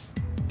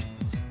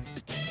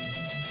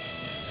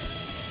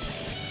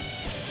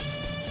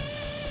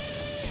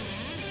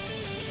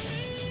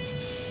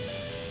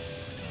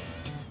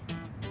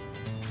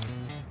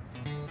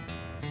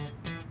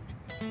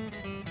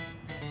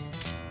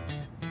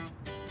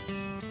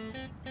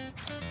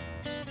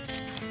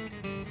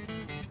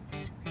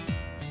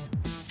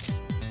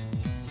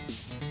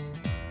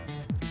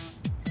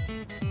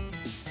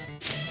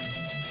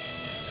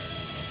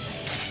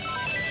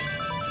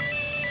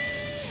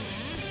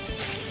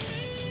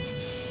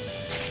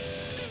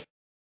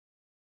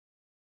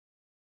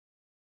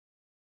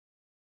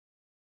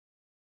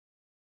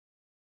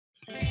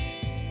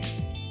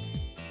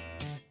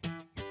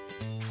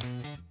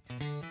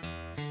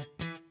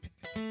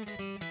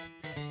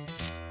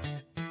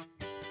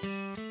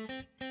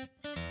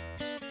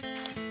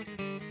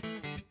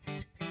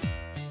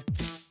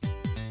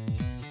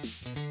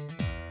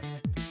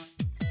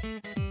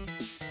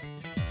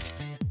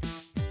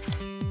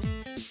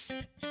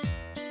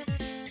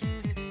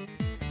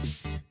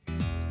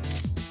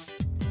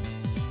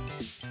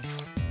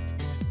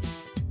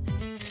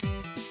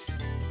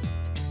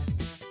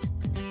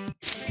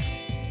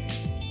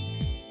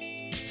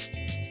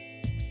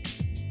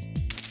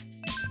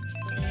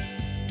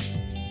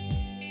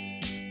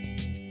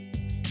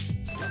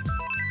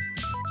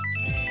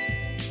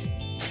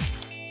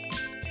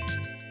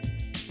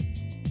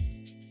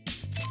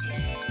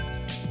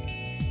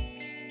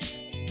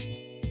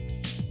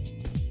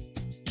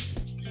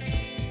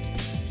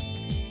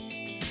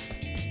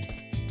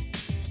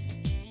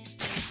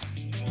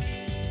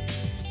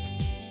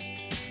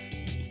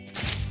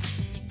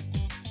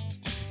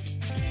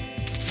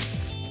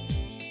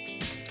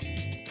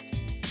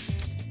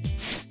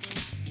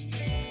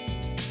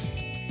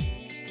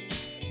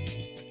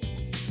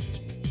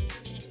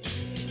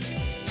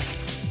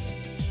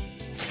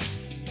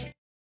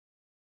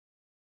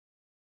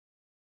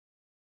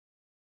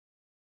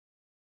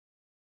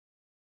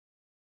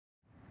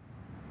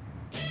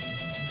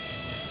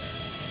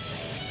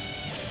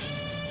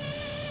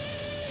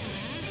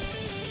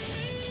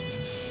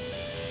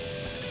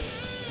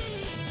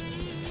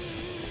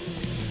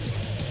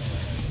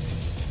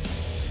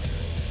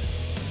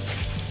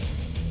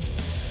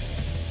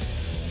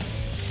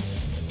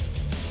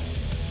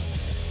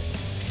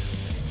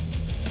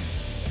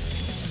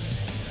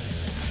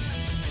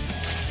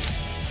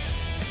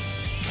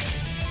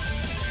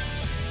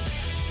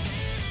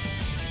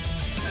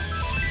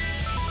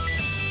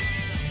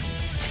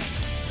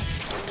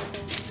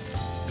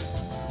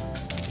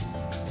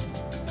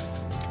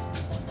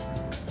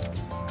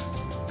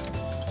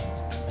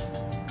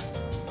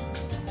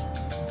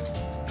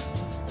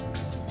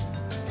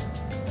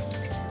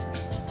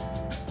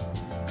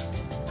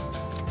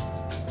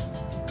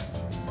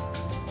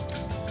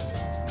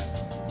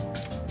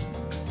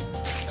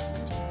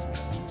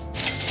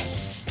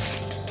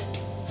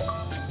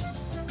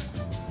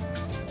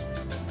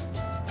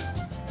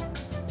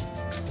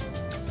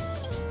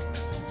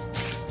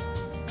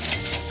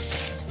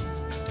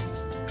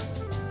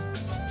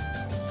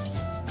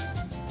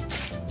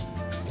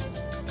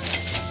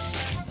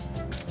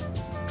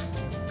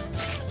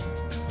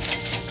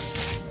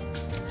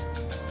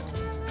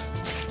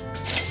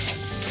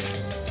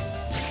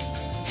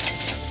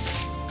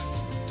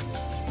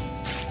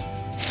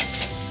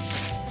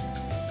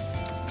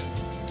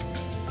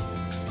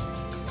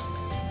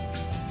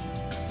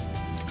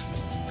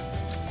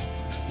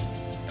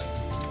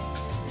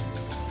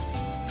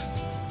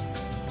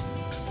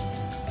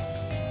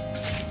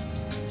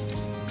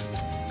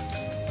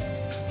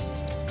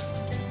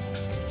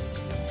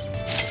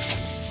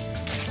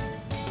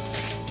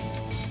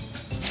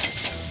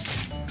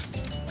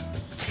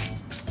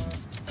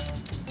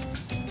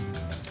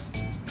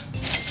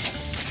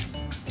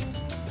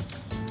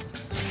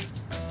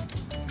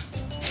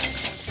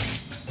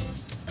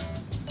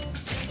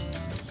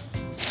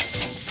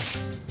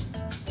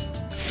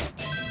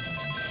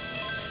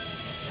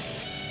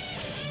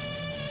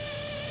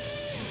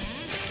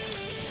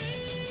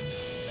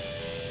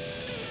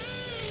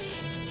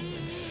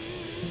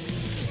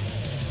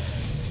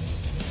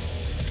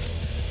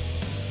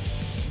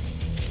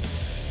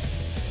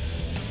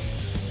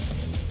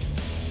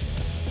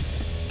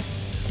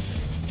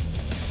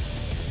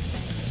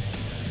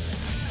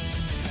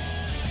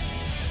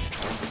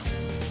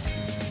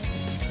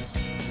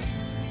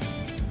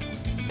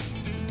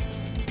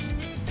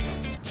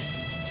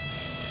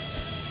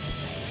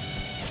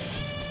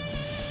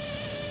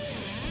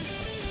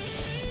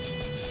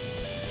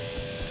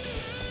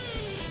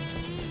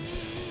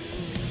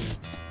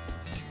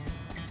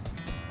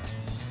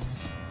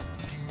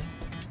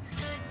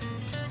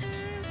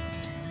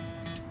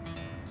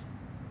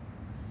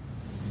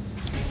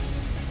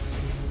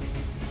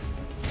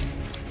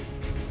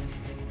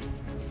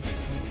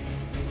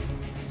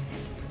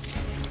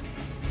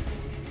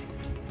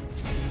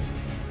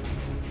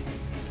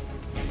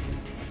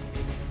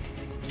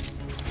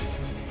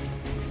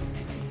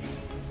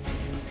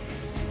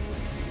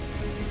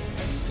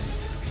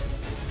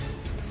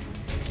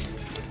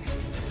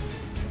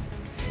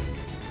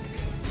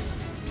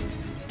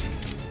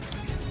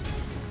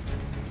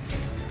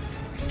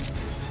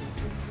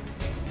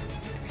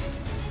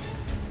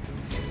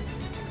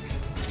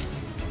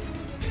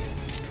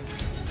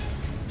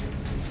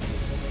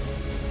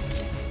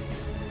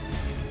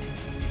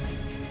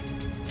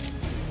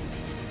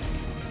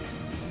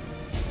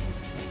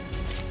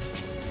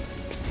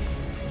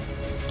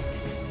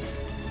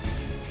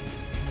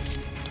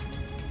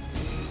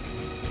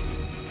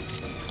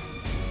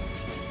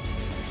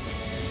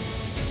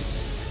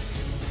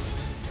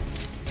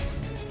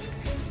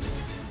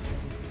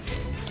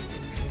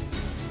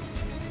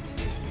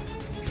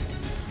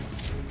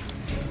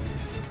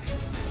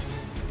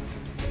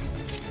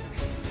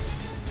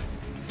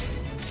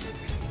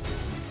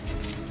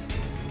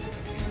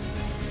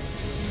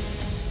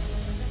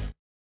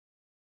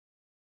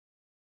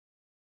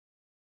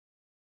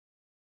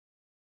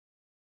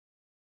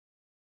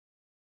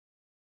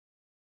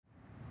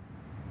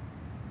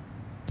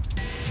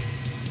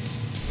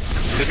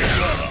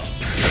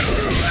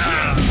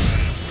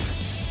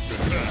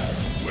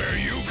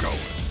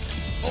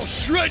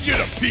 shred you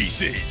to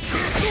pieces!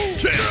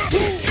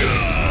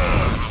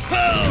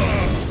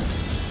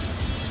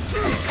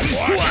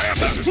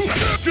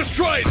 Just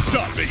try and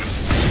stop me!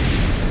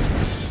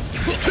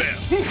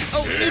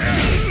 Oh,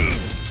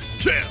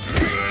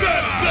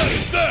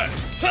 That!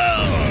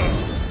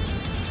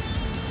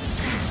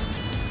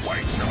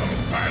 White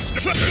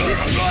bastard!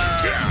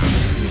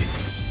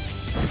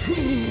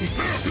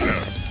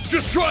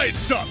 Just try and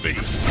stop me!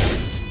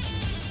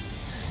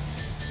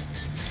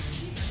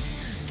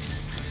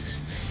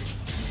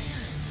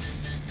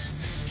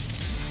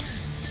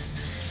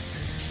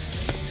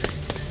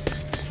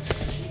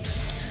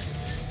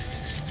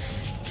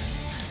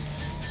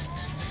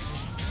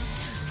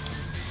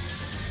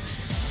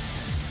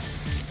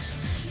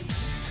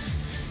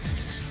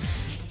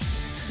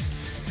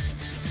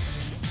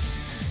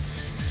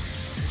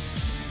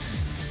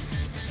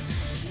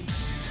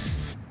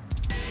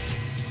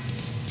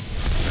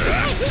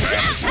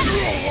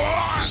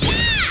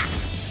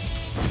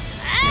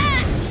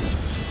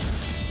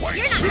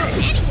 You're not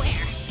going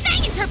anywhere!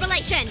 Bang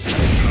interpolation!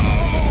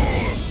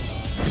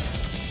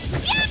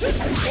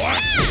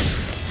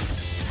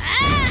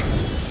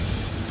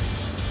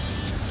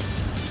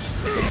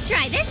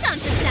 Try this on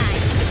for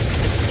size!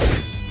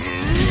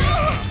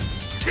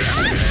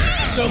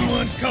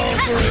 Someone call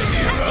for a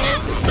hero!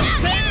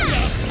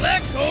 The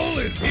Black Hole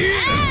is here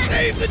to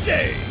save the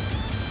day!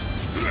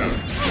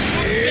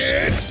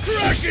 It's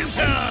crushing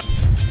time!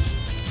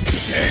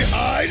 Say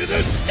hi to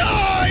the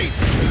sky!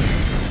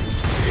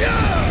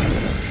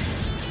 Yeah!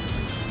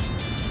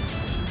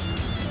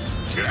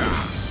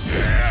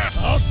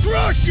 I'll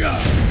crush ya!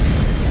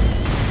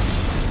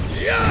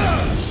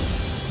 Yeah!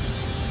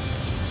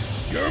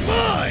 You're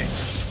mine!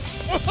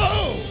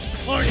 Oh,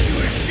 aren't you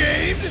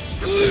ashamed,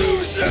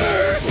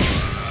 loser?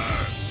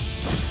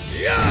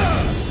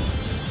 Yeah!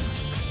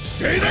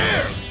 Stay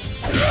there!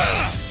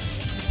 Yeah!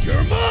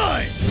 You're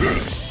mine!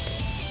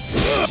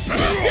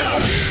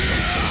 Yeah!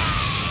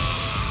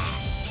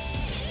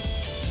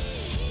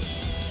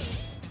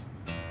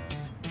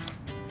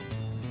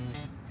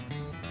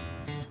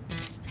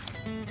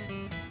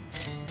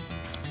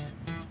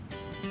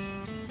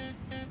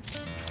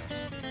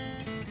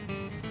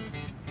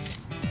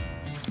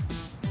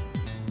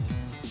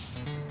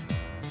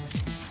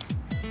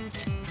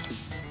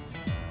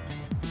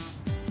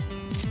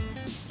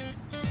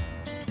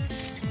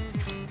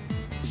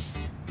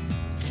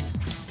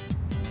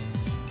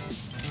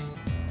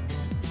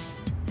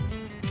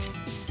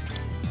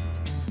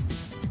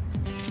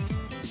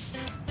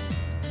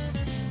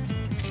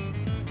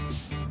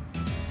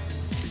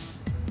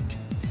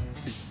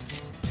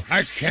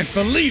 I can't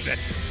believe it!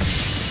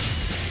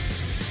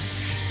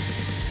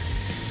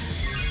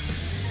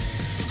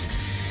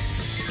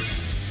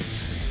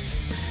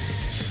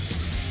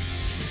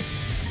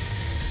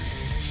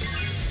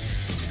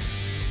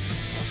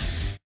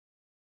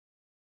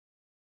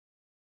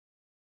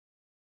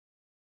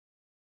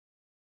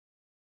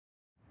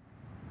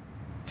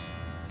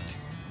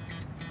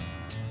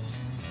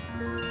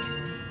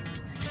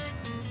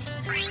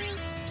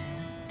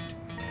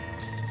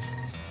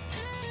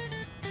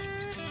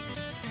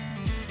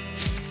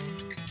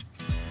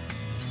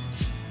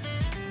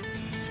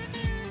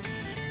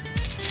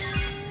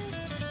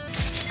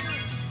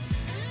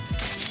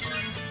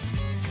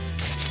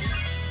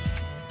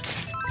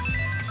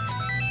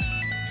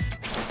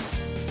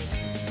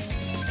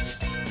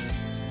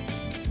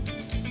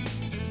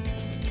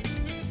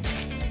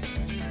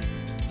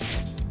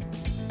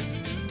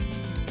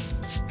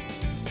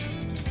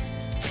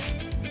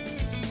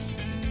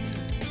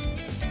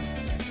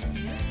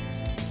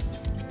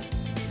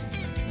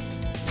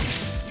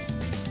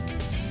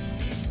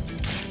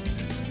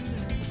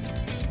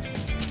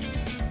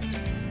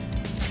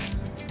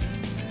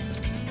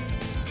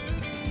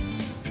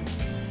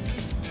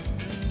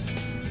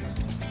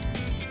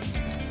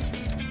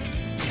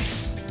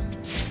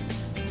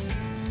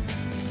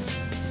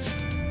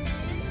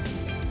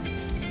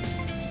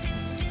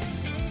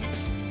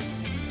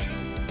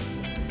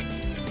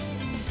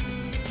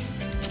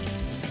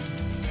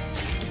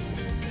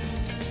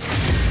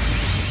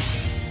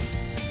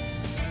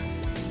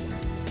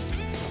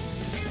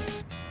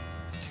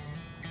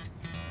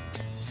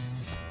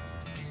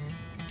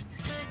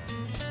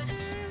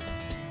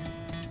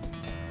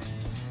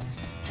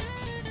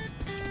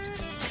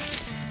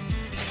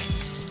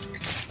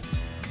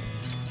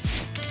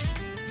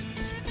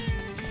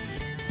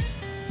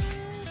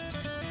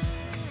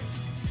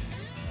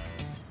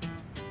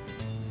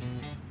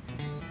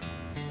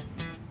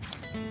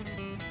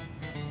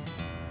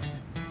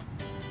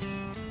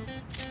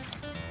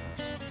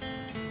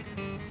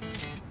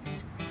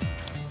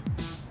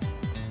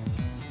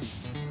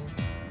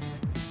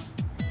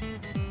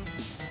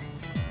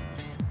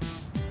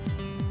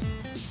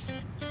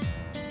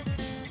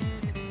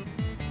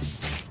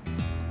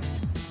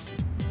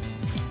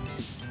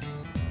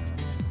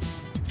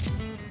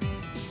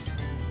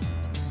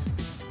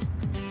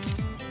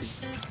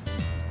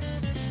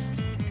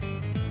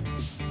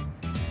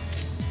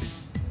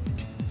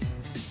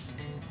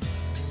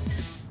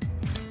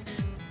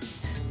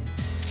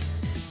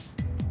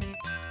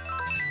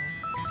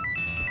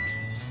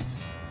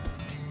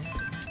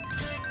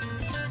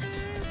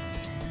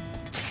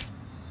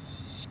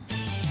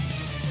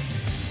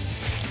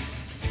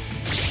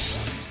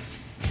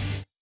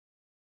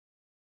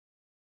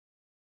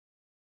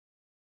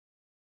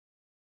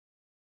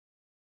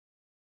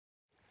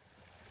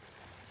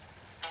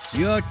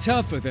 You're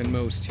tougher than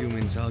most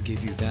humans, I'll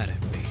give you that at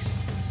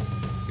least.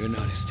 You're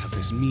not as tough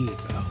as me,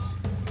 though.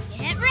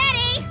 Get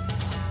ready!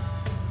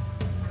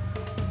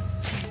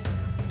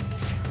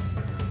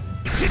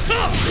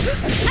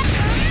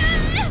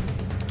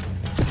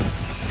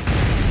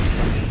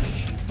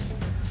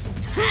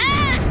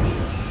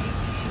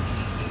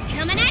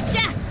 Coming at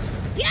ya!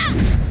 Yeah!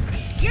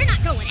 You're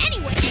not going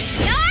anywhere!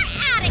 You're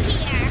out of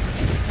here!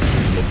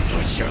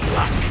 Push your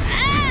luck.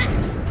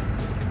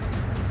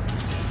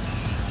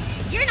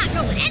 You're not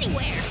going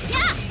anywhere!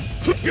 Yeah!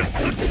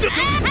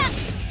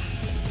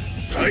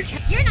 Right.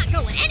 You're not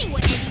going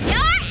anywhere! You're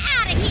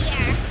out of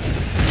here!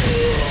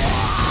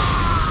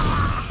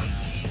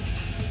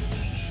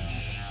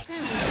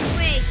 That was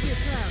way too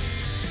close.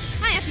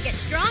 I have to get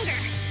stronger.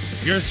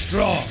 You're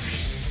strong.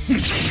 You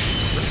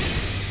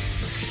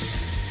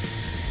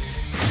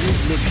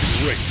look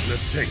great in a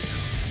tank top.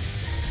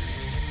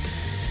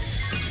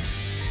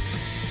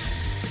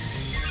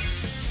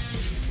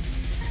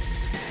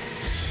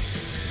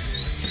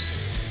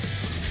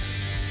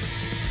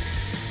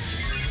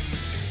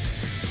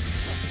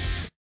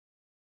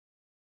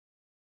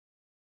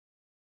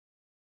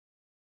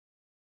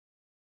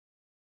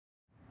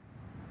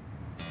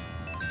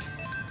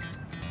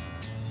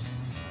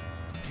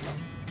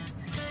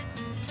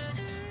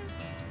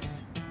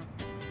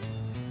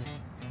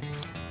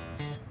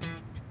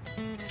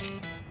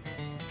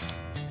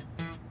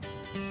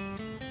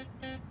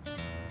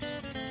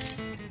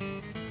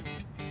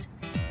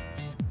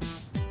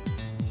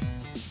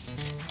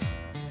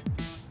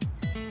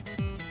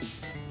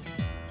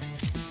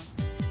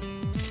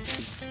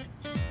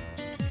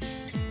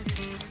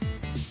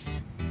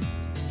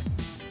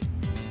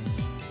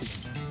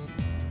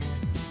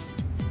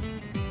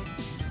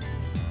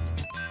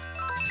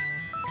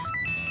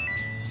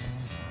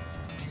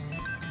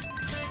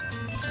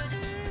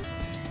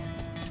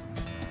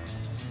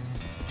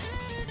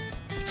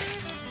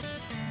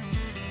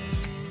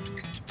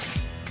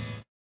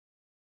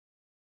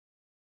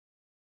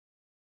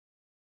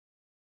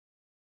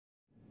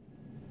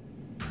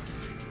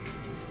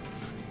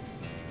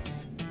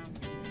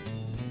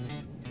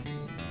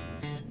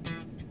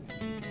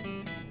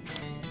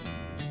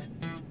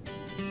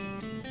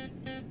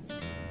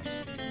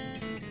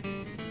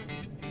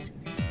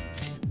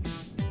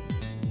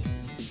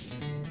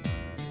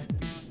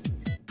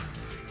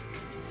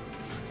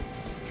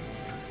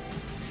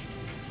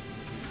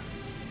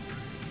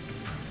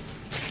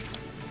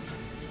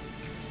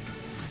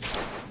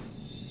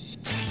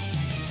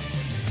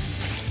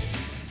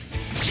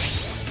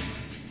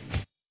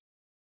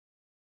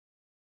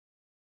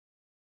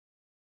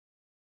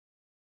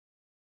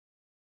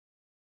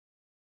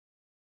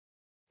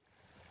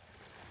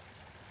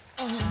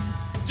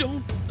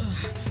 Don't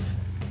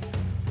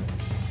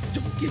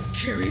get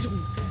carried away.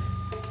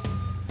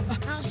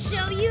 I'll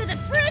show you the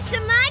fruits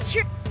of my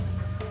tree.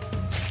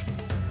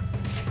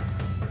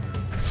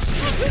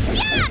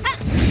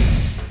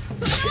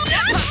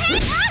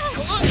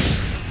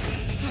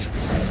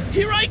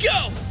 Here I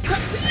go!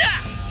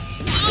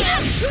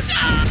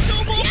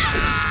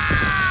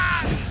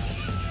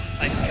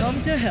 I've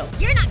come to help.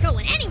 You're not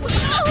going anywhere.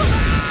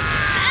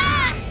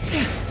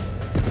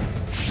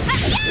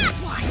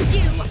 Why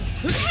you?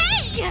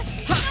 Hey!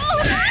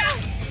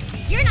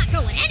 You're not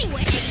going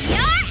anywhere. You're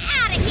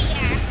out of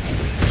here.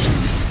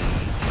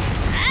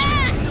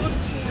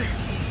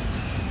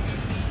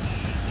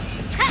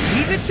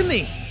 Leave it to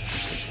me.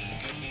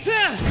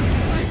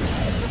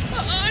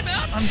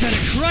 I'm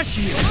gonna crush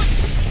you.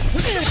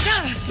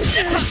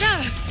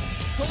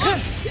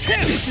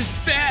 This is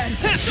bad!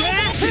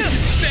 This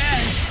is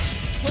bad!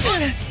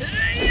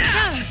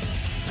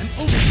 I'm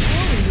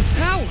overflowing with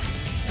power.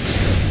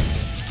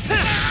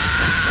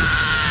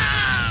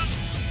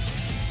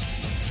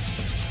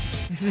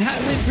 That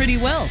went pretty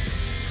well.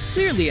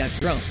 Clearly I've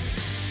grown.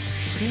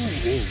 Who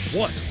or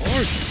what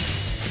are you?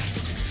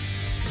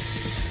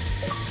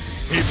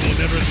 People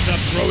never stop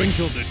growing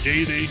till the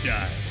day they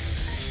die.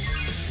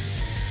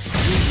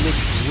 You look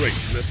great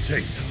in a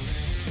tank top.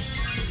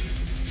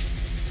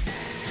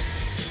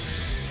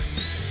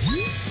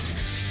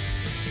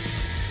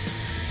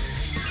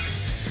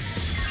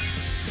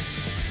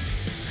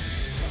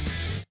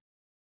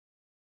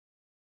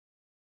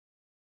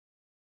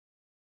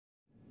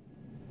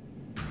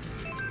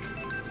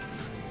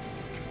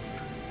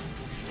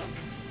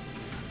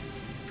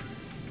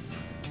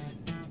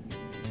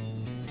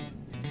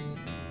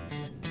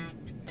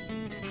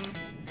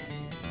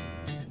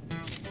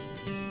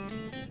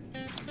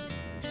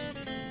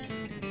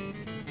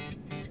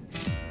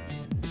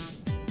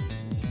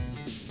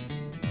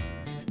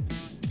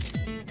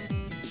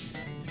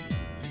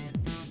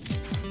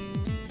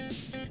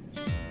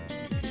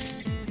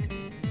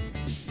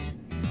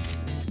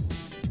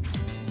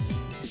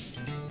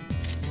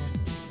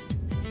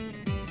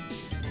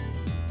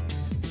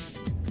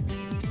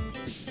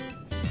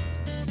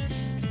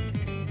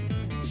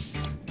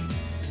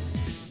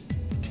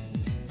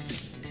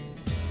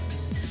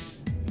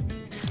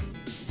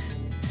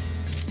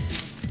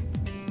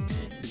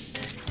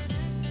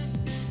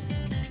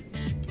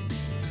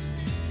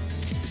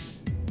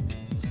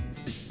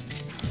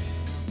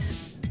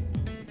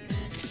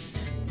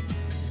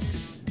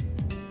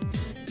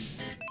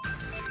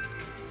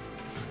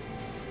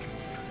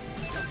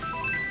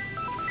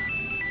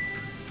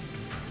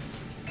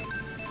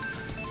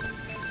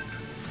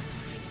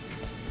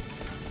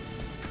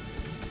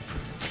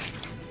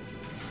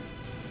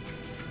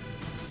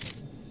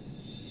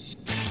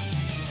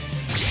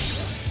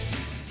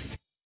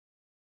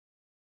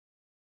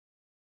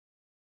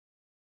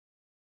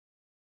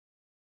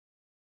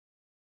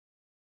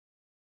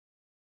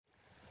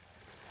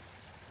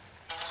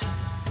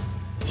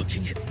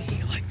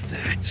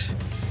 right.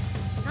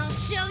 I'll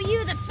show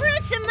you the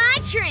fruits of my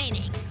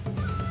training.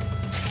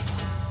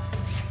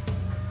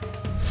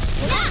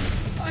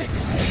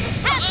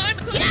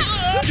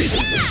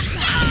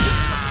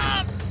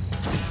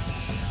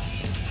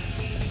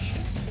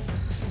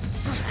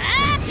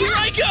 Here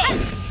I go!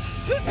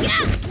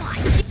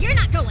 You're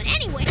not going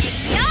anywhere.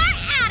 You're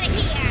out of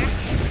here.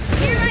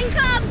 Here I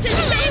come to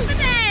save the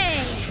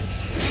day!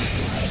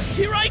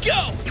 Here I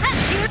go!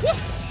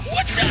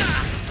 What's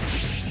up?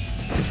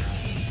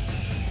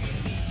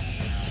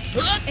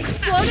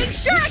 Exploding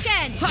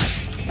shuriken!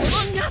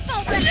 Enough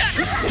already!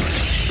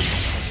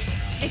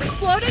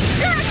 Exploding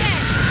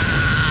shuriken!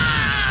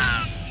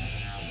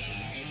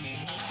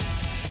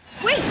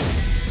 Wait!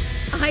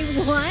 I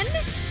won?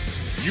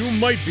 You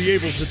might be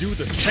able to do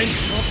the tank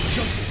top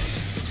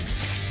justice.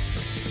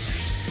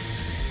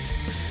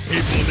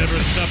 People never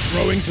stop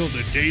growing till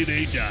the day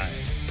they die.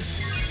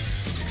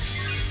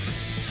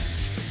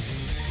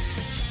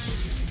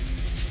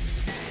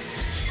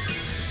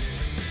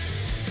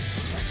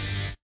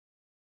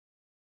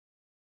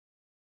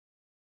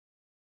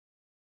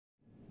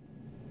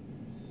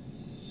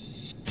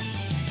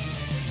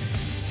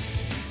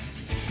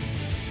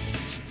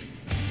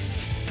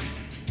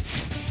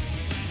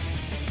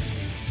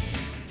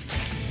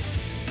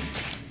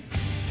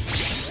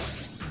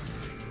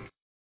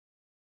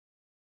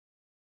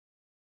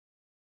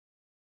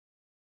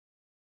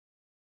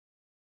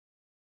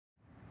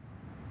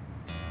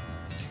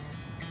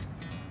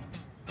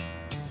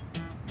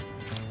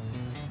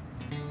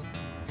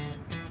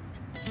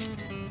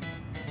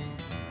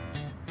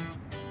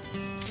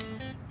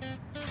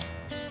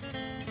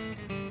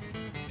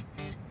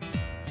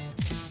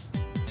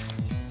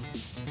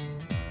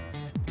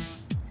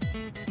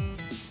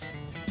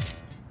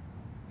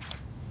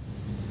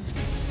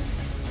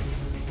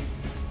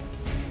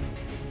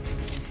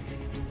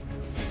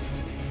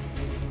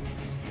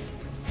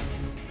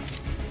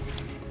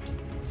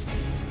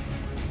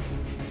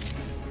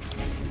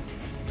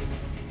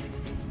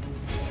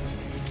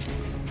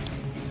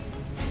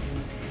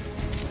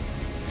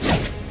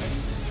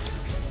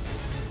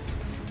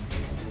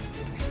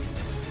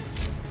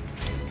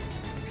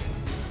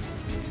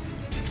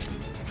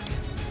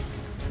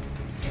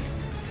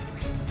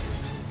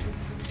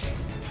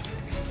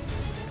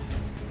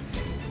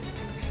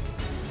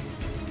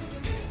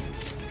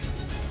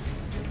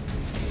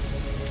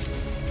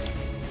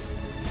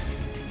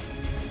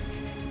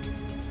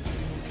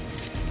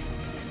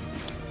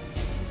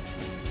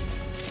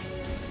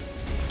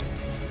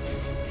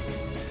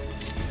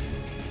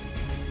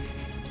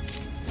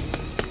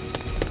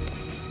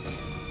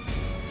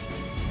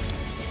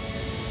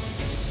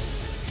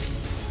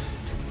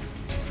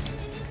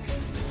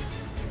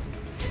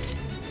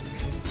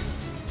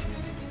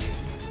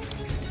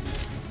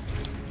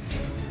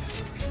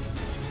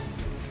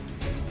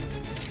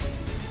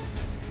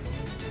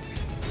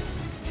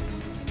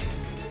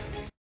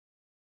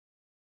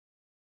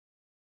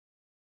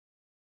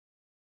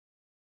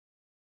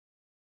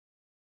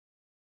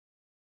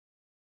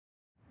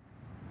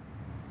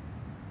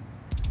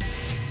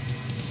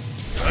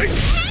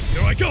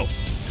 Here I go!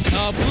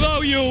 I'll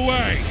blow you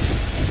away!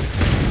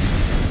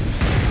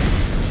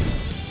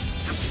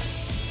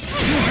 You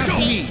have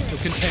me to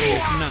contend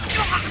with now.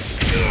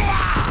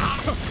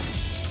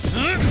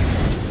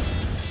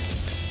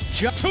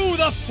 To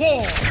the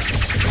floor!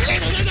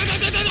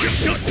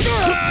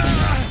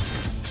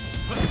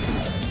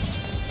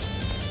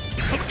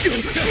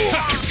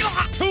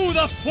 To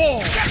the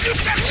floor!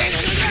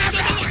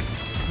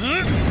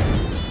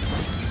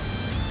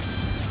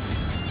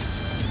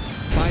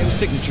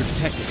 Biosignature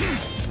detected. Here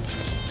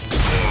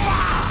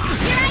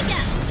I go.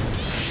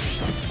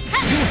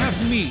 You have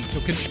me to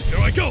contend. Here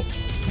I go!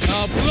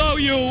 I'll blow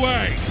you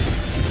away!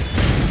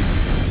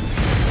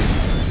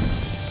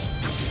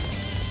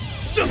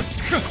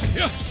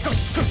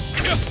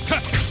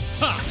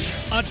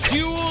 A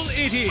duel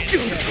it is!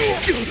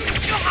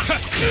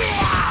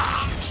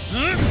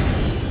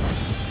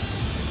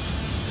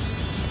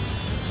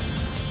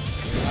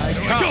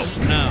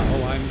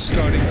 Now I'm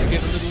starting to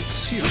get a little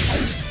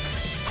serious.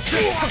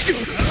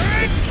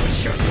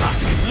 Push your luck!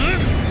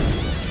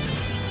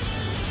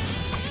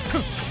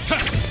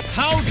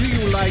 How do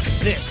you like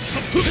this?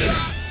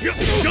 Here I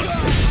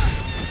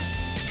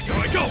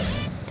go!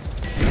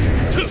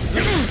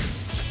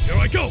 Here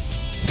I go!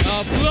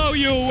 I'll blow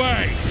you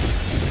away!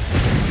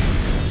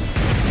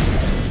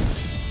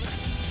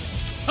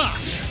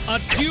 A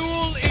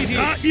duel it is!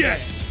 Not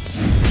yet!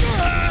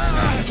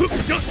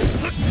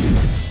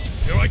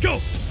 Here I go!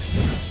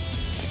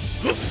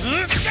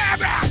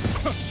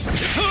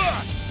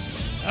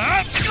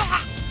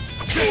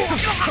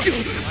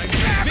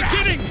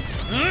 Beginning!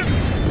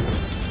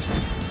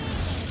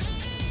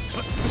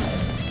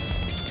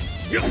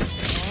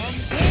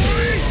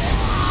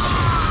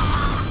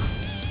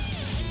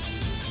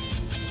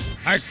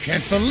 I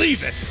can't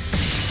believe it!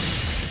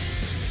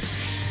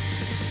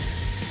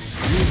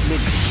 You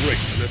look great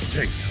in a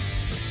tank top.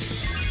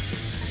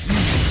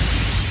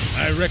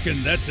 I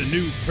reckon that's a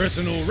new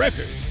personal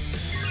record.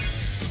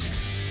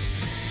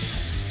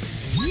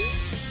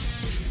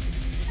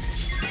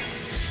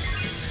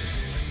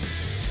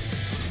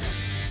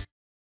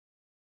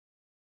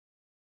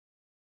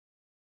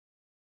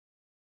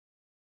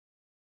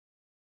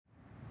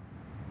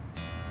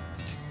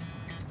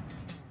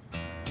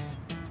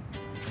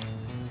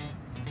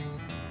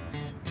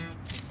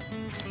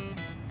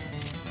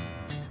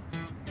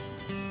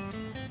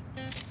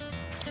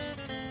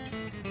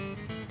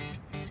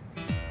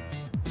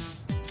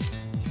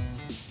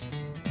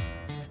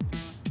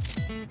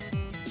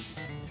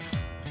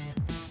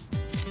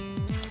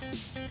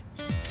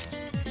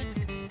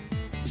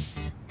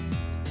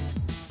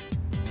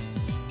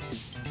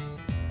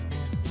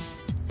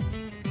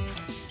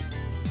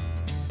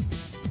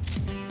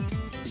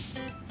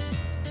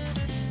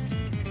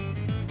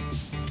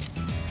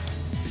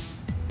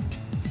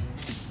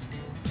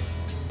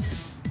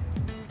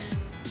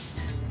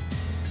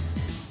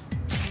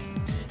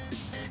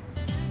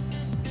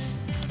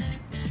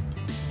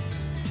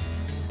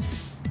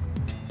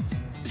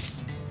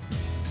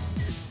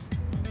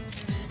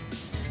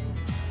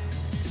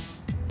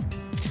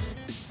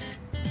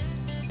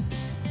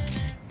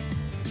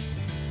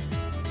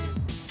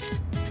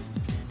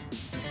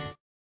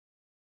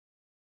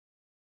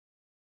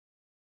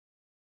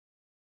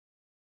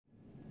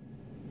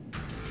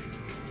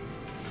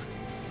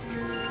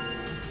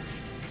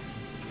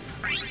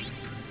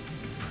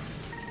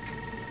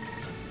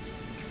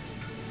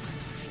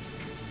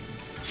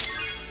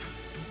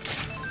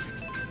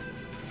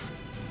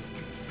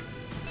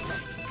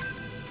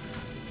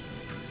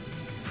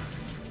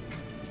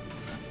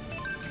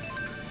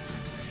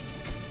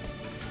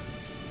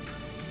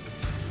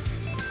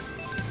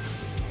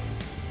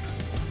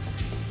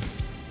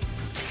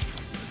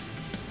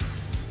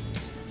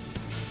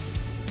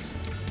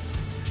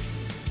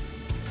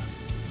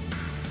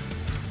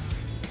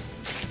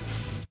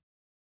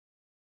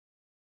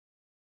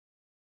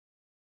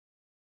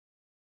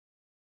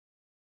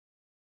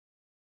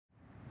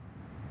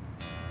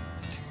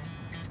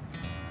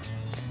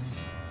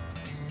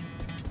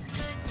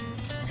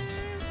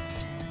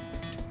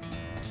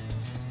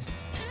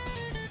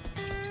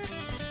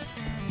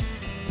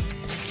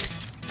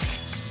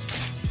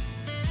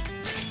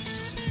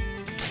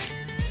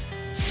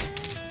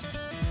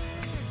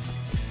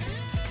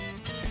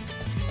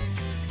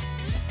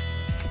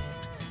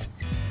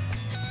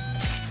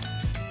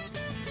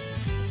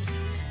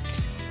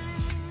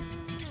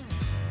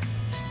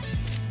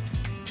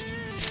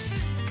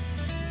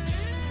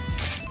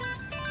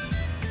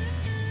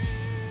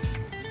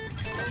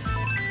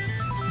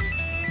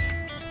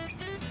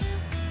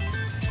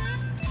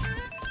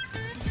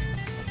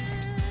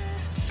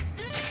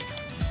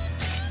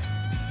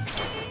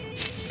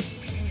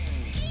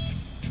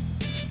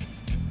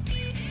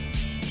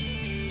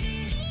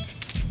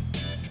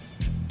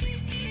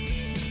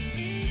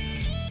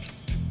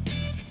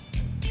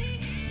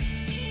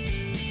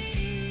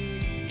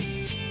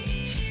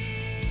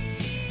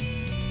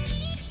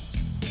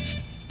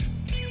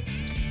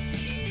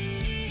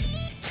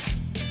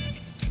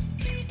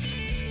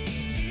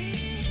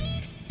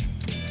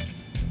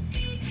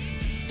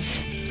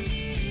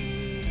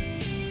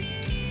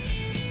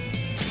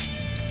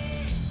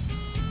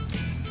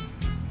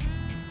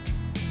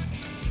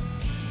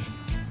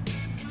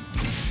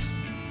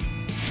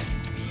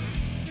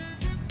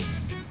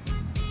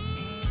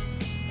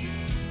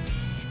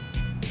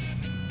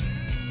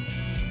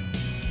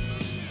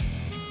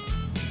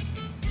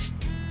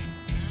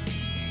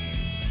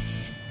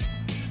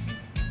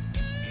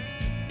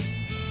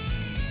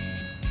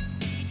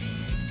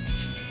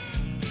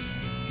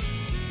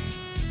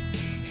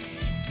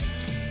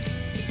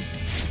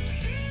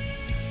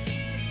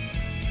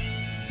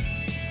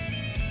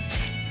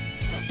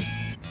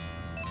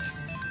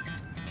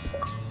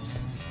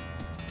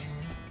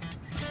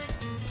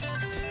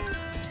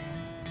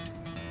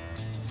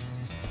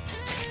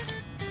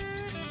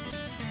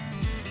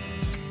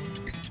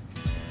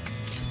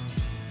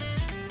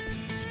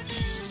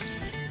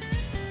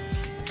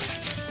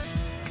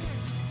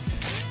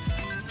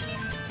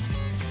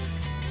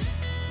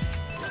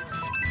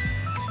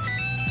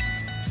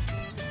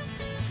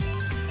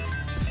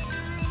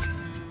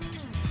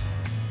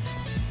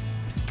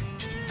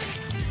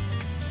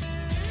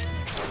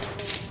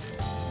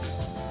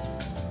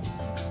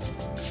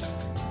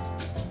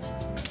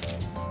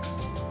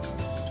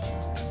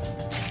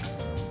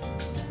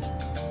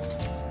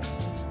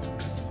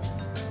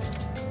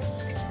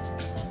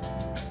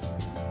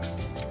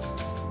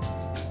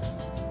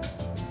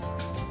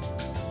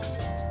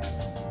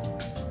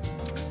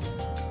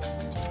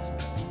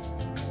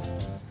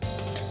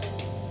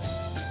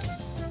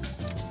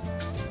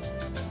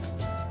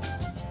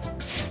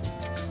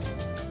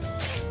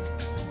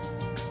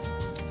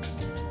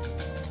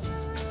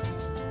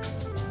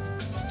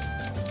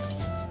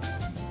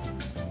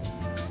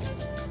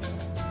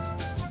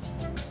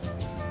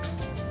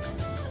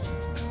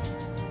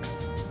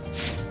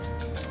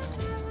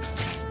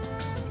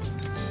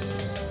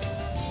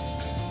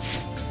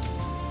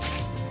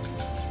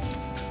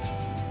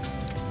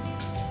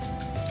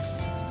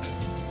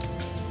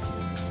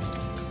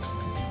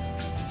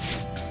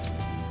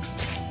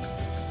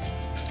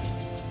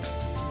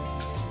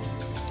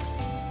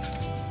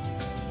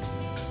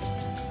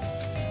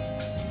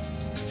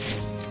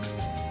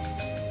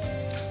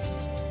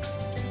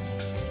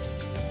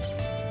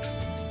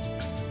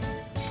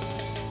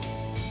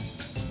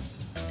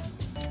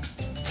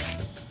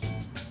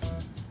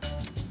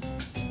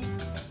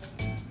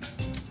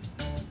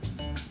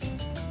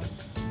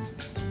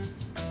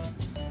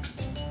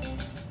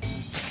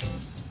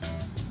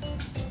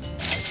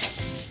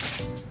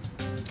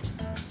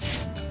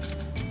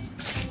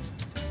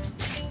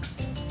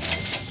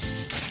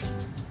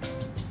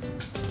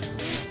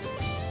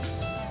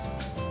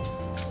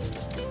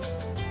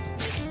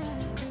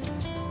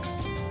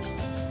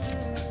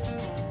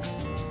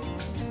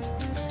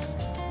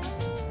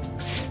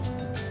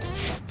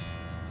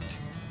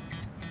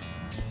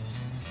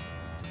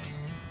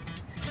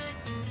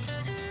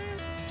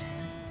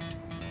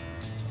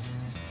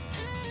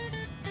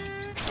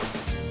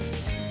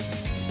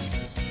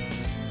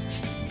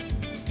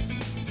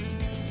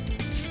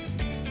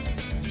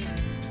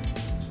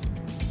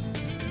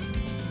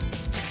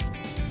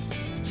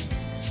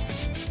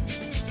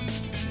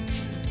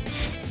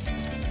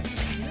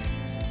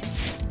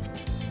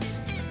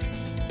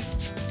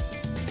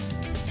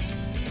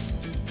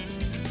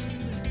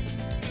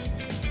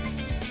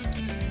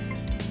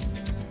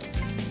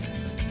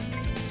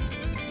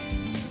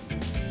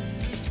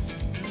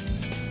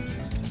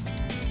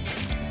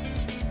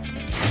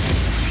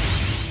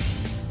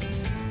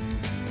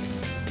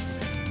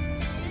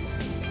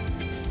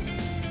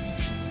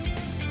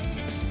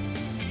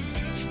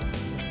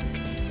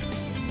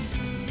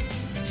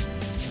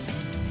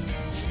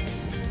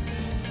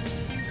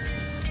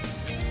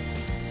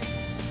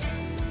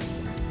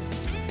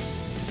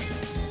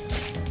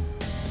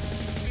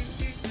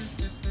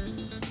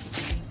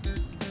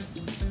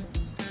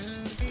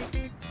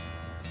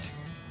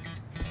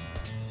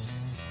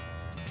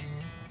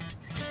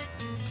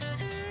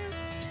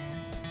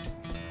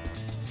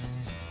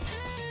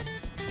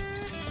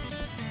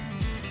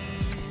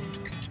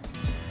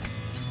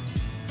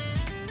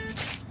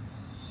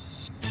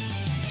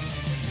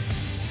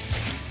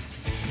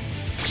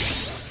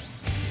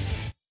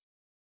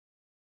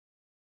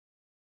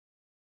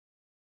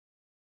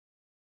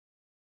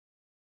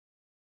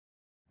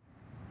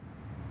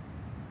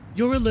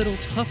 You're a little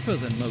tougher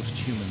than most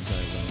humans I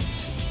run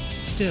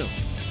into. Still,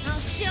 I'll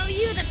show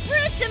you the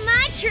fruits of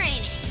my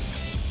training.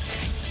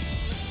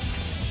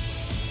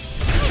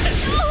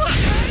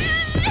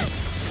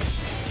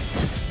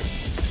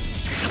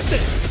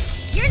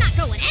 You're not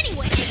going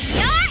anywhere.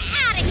 You're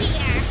out of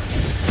here.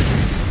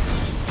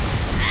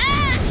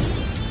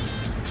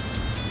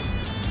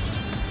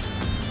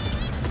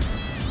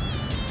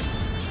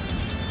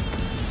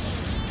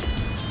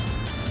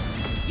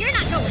 You're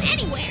not going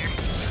anywhere.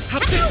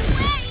 No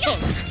way!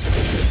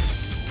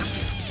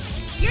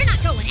 You're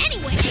not going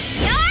anywhere.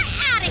 You're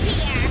out of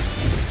here.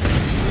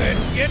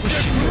 Let's get to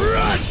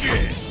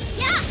crushing!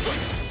 Yeah.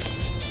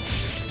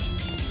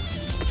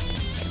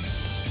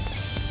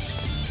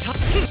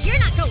 You're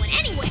not going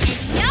anywhere.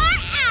 You're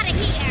out of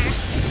here.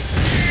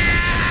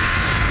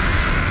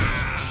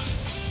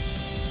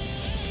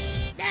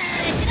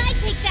 Did I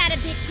take that a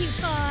bit too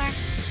far?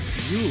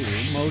 you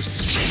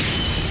most...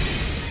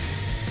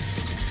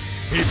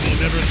 People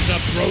never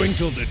stop growing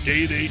till the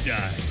day they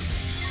die.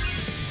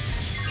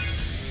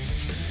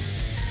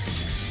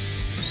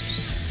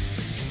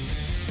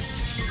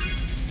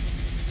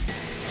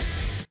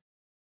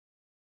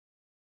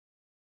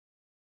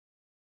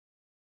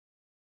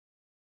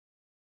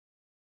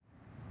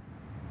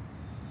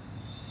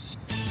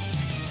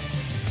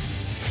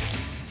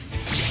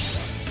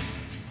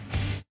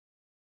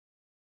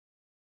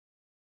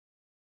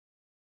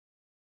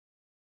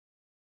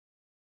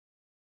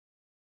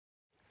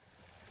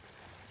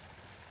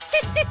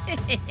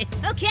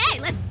 Okay,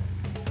 let's...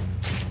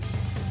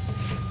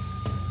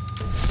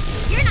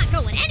 You're not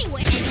going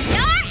anywhere. You're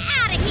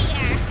out of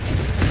here.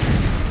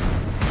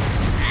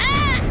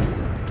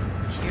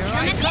 Here I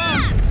Coming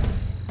come.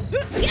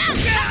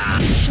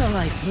 down. Shall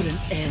I put an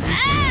end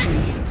to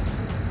you?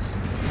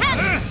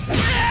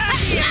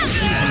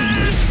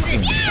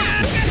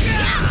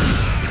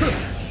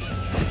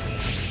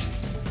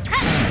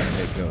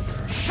 Take over.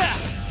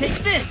 Take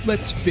this!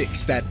 Let's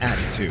fix that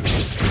attitude.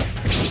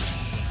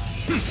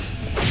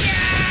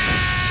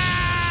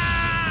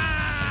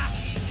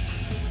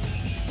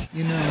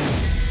 You know,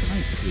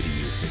 I pity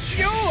you for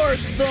You're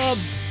the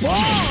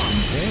bomb!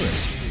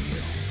 embarrassed for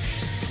you.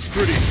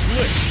 Pretty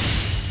slick.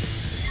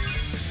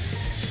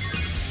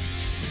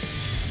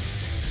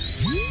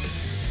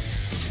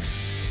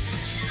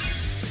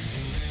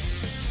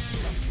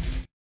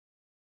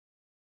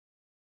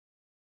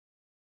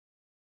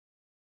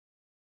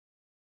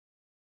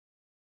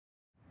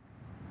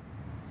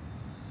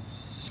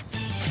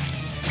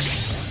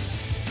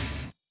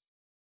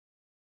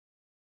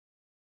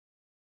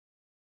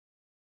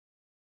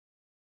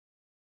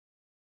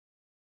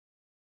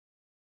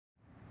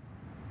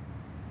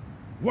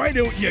 Why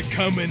don't you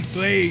come and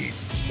play,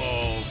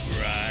 small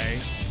fry?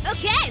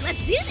 Okay, let's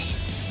do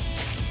this.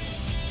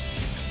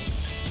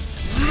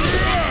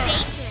 That's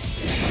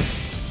dangerous.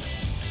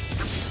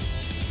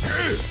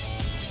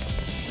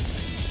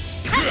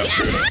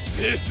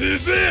 This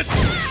is it!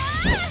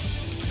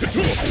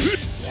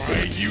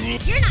 Why you...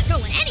 You're not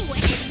going anywhere.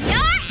 You're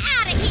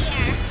out of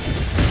here.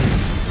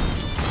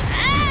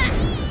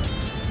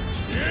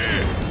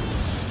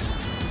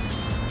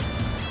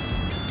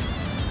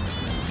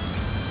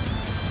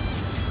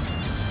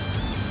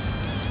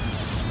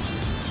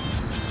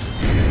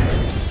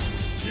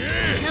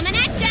 Coming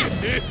at ya.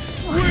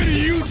 Where do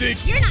you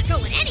think... You're not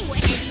going anywhere.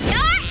 You're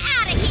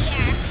out of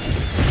here.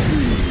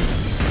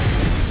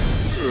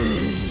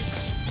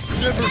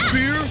 Never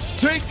fear,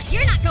 Tank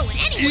You're not going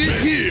anywhere.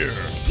 is here!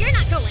 You're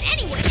not going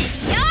anywhere.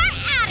 You're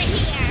out of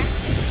here.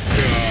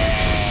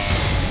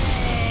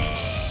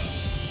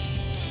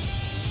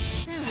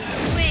 That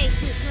was way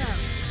too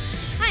close.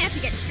 I have to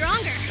get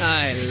stronger.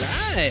 I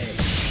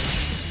lied.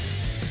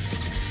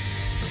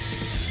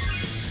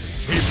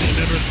 People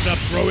never stop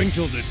growing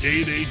till the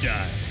day they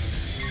die.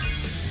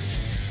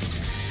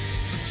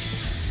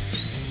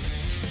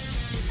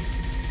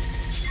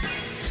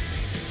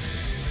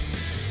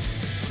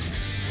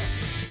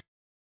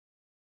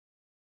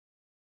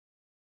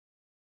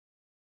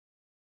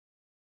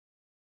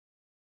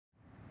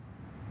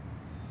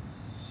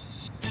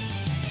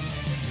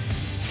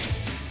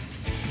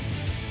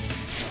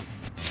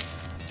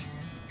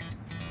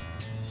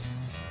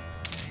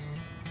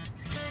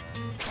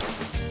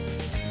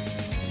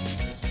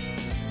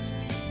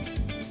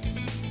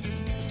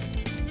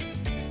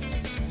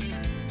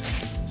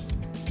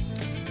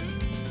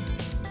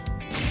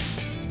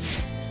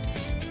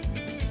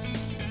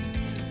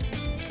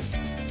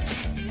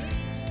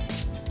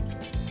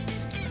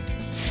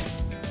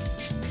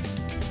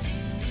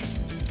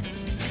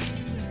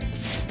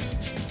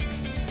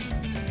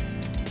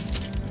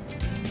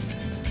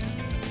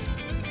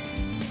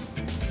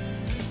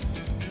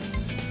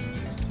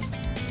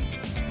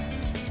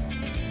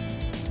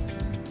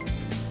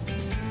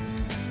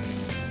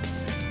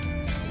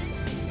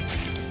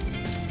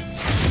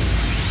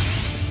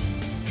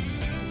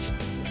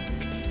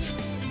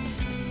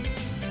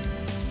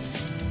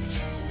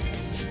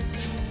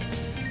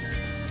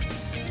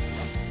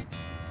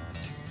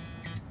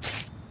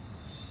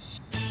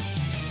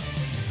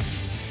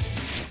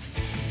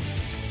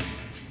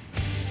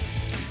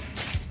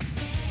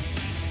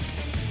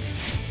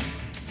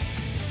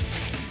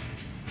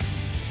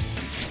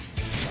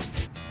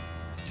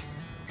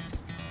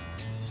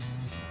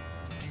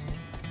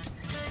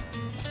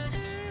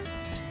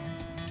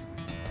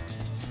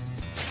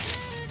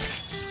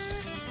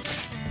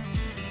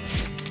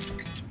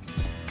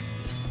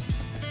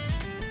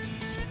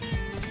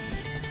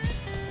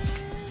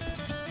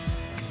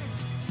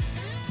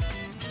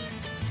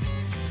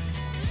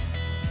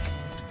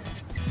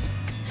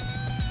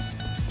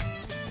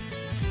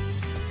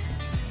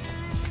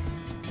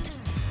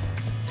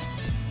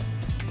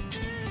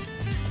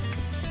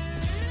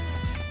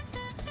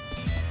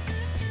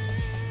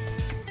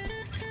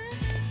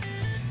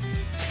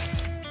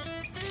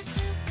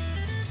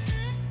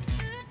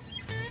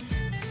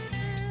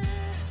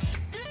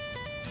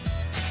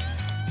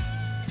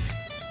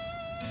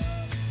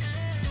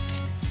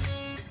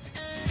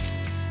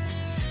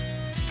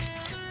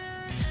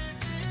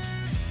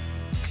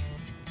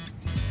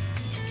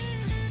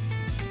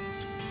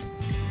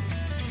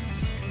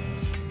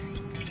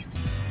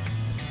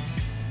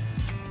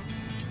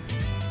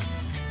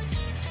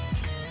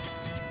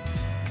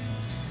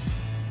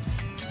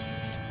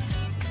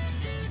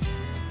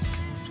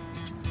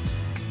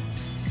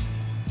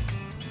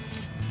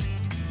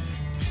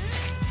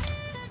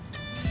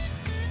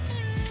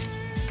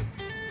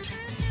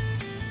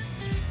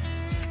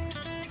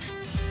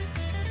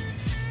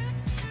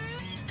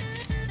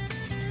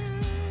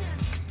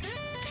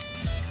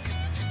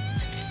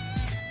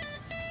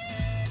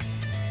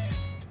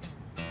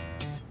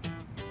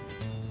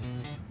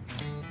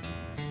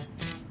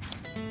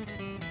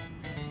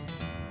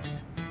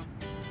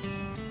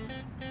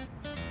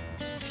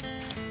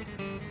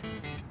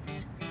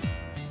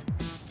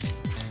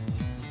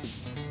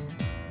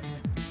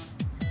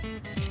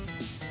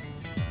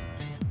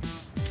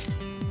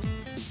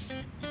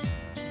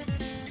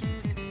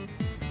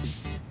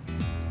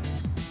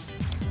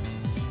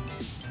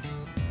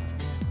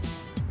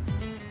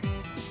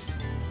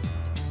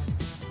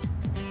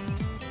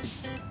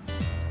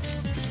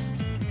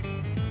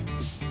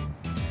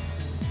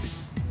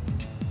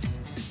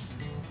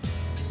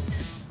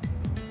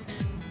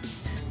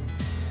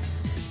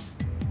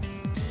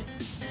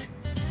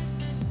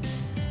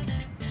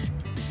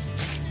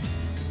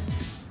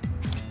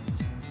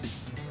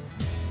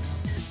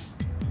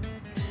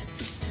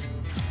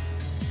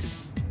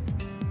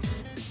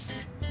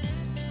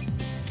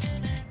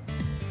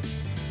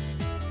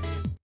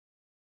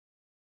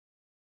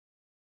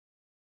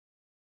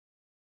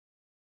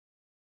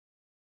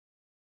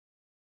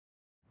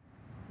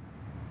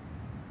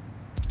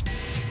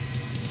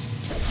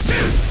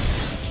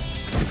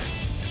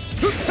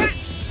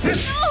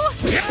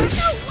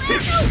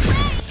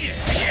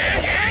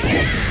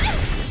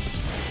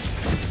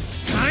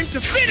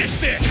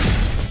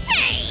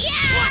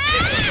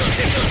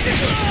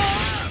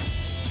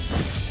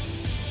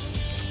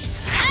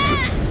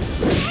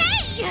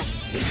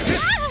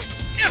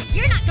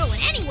 You're not going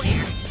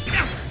anywhere.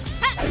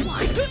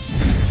 What?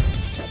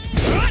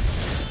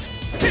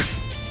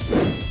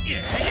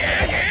 Yeah!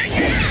 Dare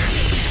you!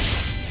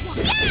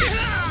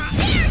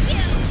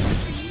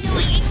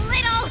 Annoying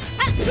little...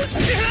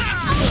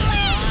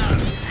 Away!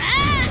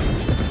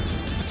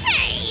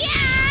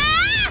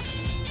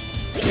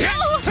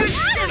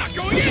 You're not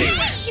going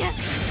anywhere!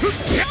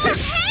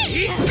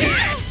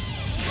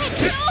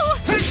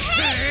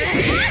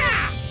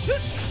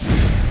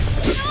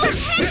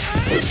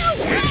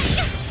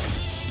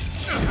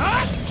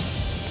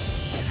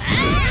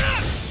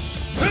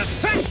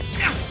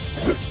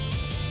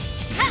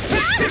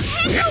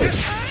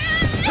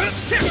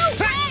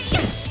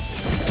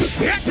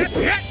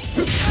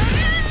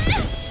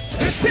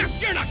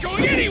 You're not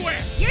going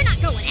anywhere! You're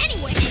not going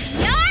anywhere, and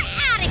you're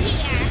out of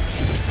here!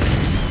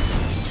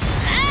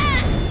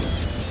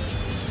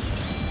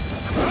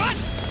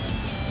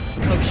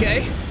 Okay,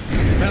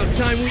 it's about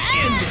time we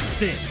end this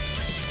thing.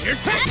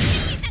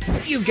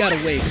 You've got a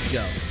ways to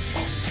go.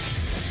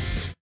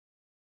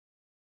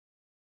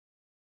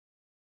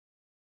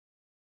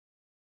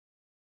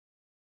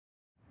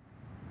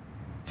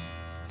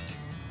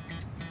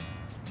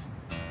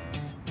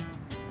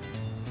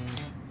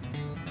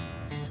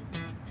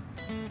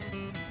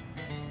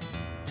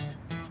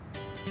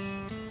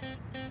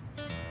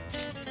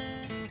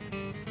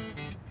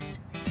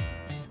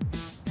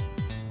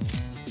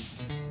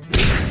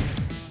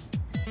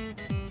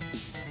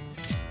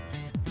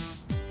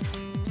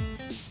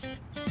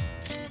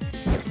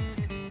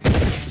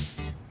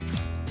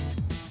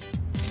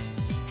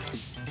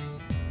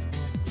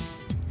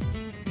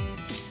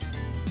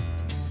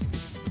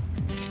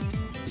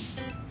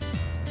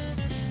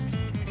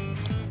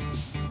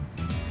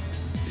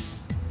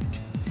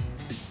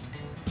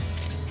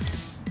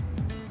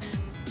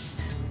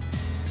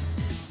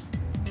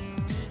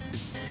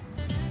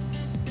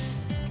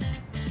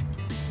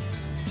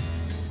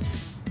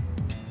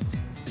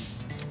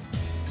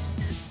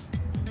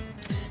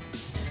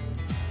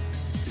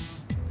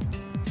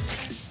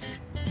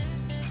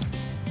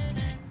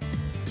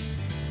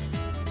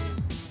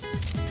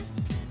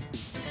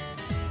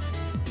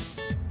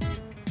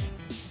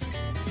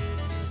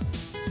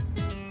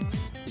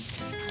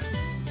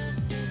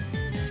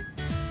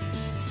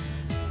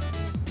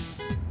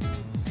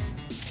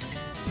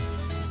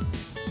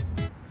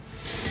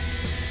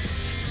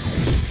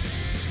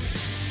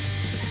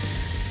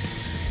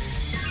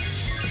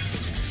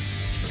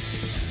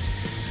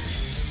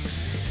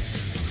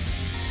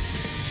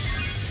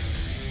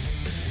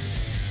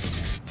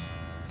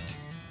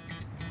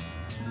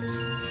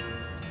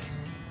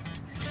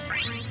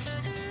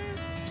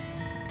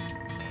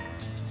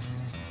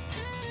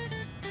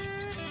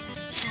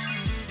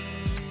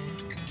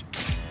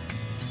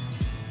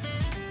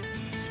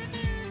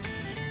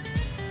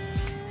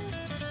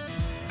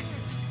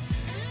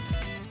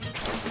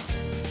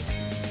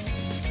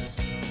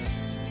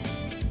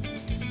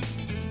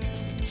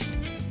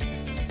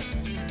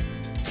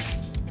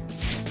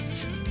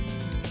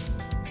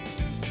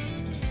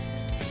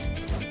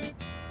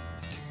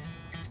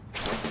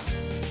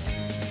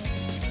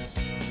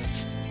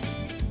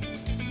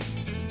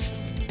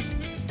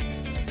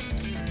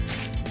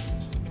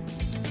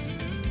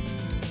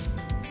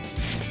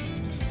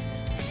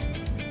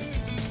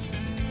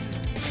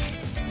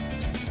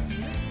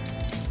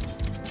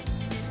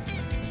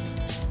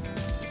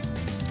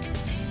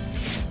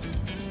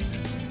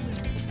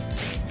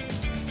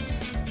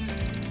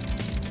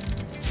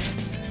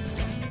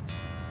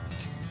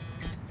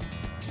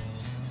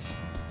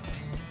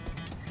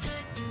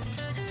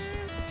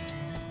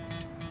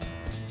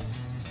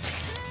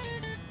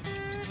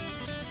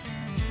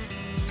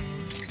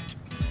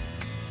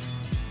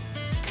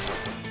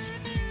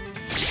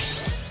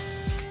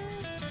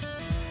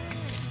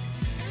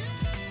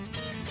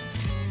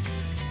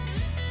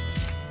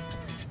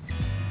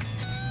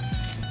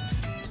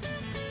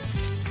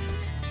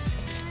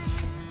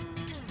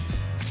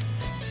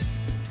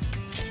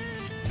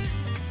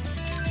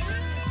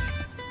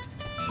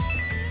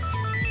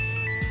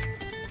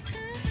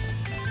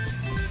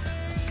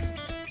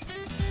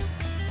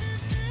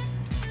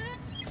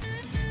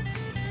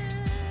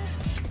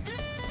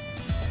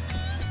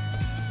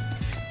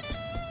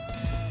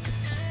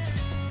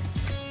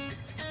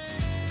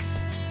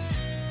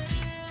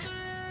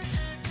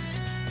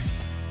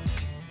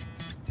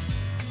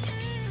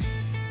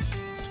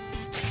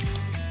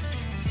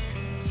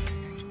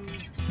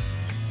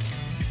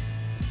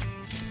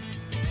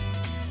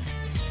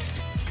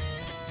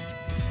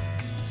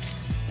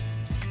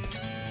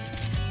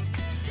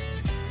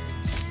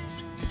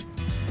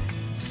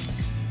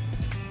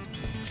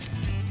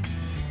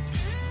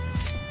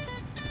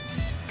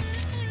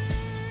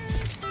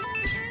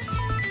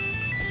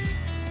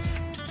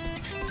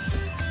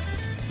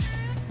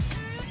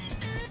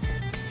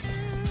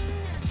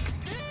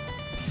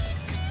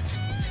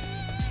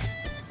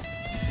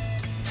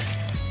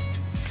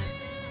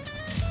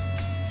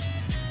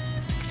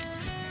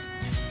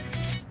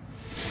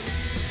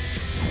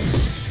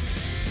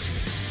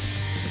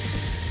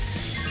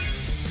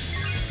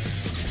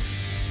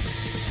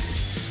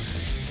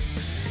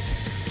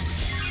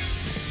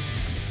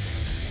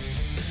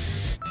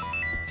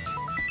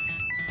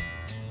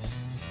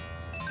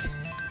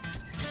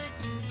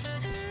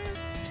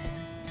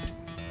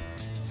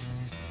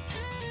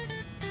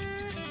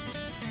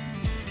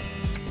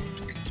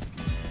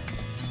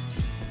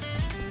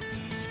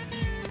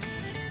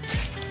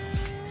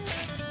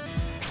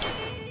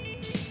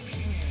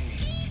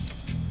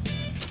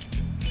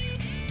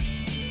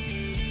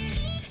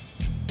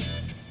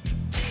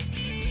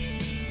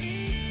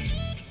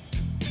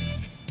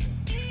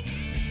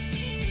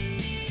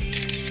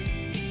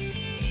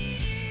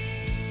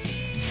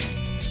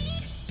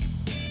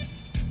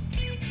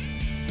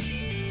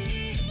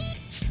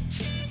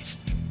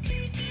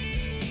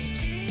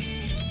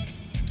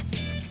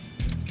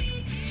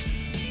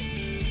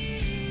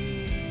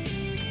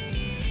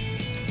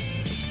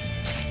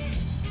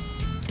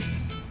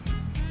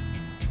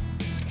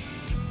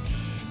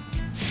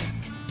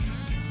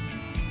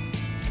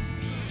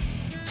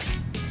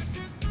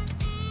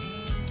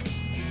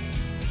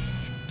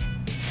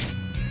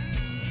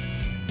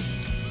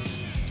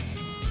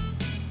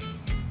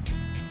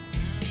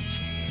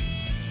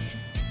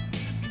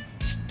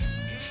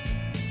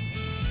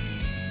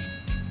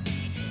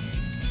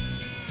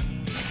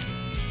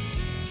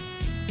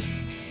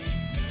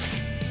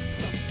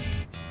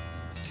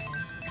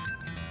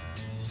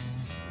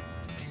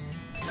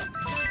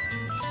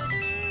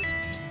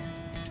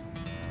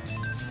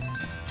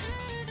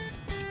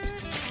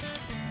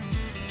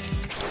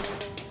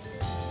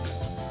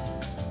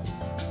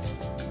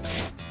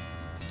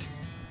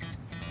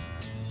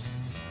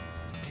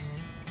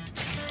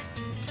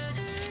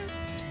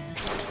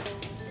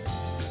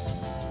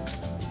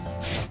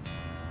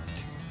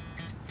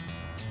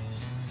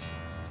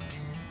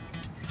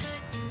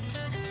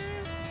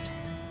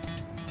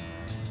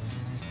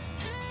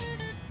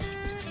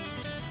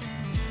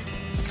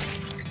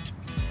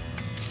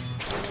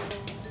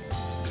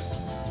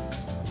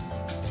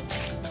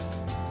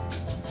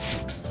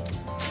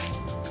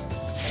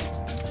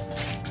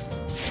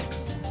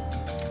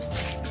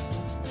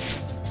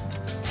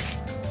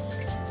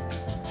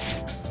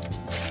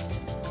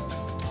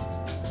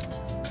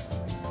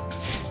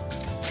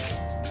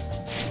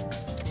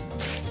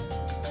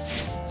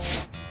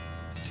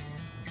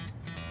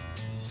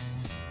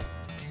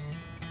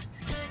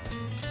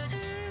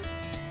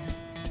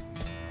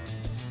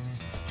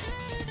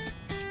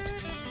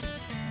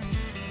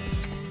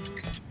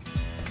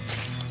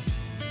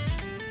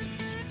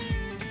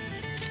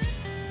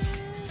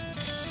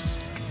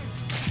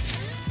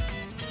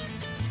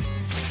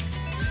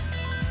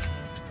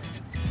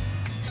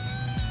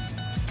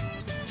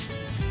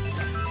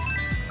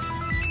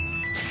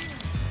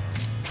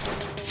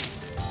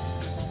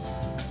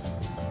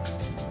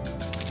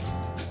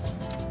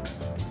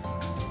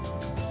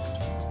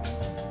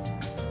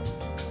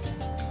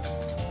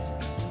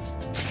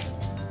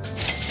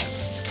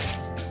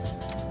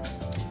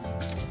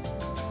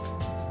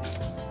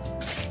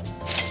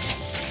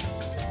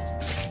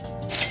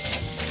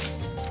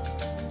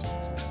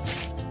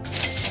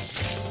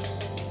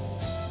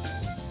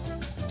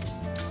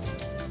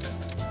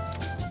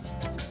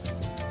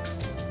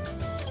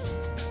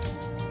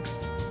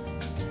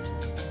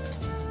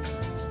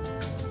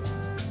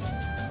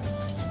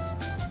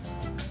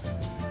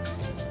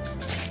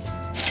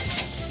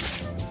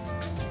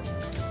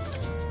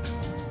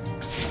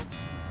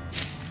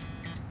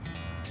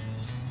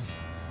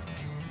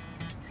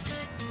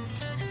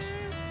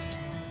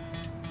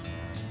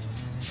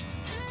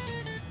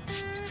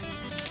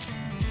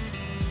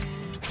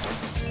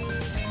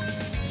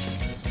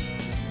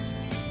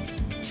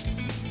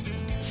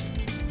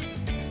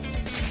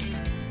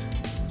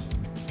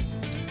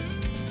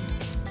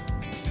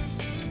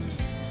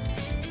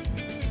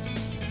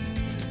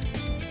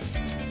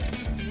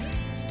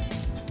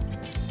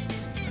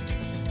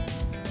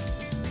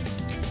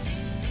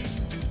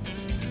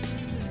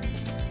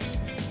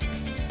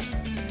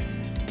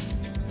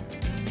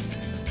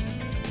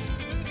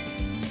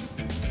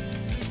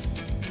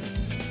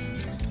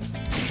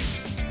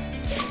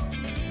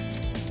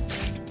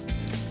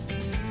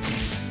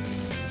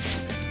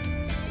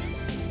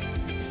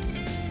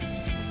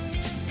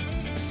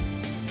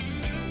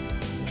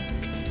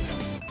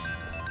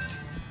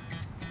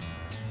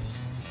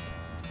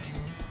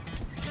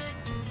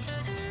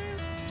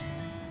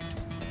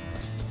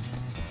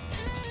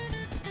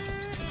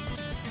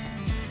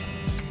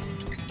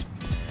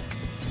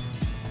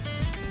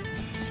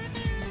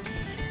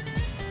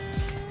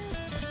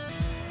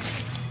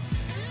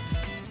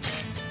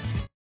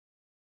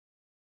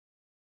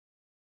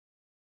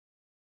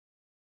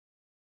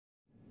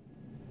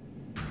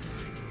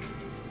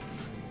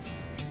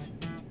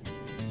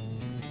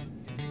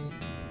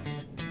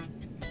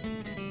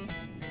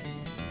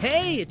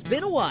 Hey, it's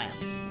been a while.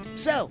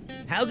 So,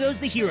 how goes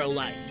the hero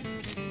life?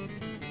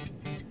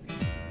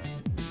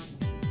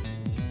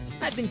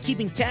 I've been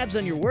keeping tabs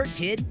on your work,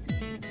 kid.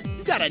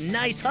 You got a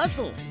nice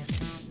hustle.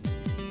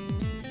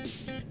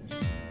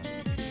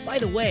 By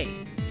the way,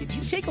 did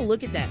you take a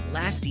look at that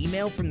last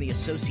email from the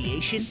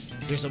association?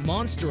 There's a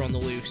monster on the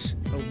loose,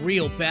 a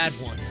real bad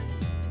one.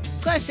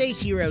 Class A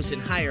heroes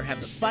and higher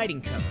have the fighting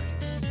covered,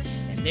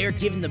 and they're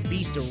giving the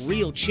beast a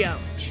real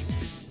challenge.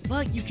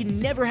 But you can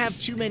never have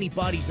too many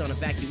bodies on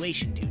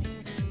evacuation duty.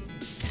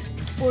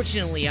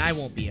 Unfortunately, I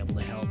won't be able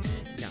to help.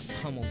 Got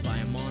pummeled by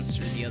a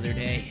monster the other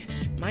day.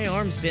 My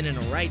arm's been in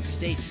a right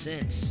state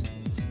since.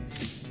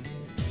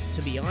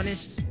 To be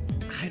honest,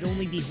 I'd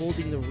only be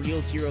holding the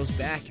real heroes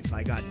back if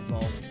I got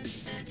involved.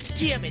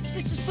 Damn it,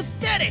 this is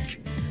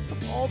pathetic!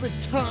 Of all the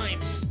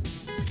times.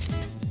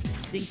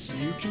 Think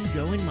you can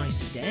go in my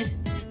stead?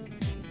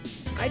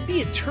 I'd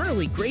be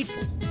eternally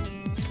grateful.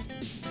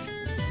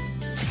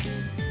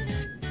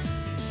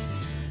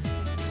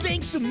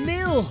 Thanks a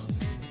mil!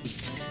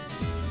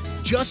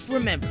 Just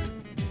remember,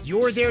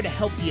 you're there to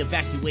help the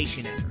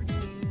evacuation effort.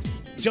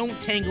 Don't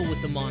tangle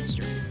with the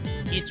monster.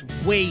 It's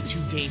way too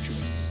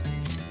dangerous.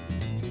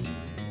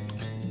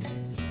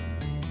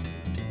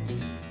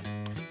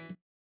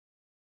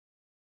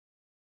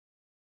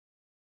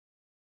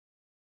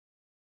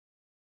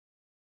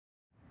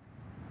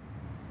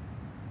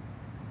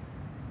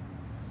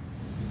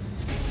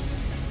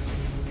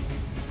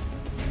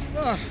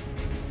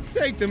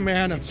 Thank the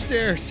man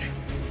upstairs.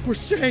 We're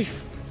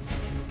safe.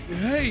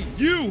 Hey,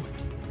 you!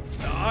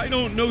 I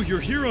don't know your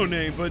hero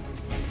name, but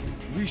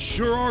we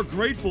sure are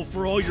grateful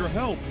for all your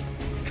help.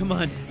 Come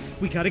on,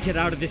 we gotta get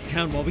out of this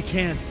town while we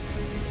can.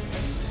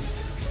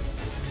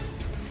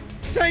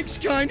 Thanks,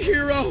 kind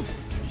hero!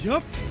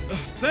 Yup,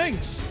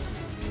 thanks.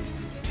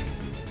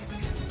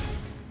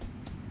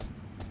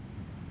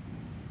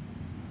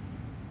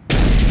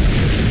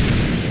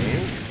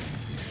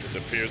 It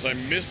appears I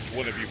missed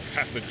one of you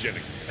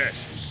pathogenic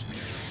pests.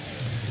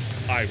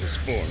 I was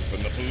formed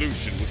from the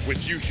pollution with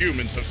which you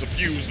humans have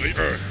suffused the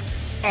Earth.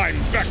 I'm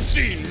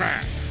Vaccine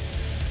Man!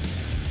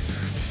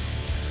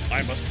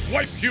 I must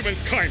wipe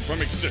humankind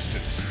from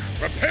existence.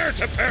 Prepare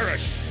to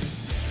perish!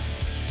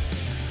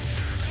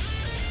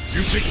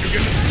 You think you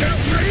can escape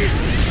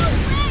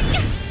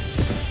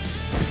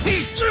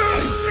me?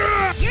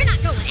 You're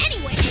not going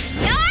anywhere, and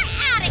you're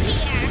out of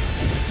here!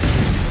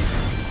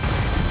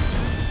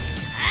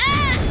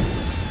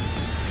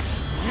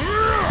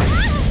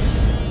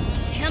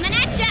 Coming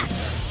at ya!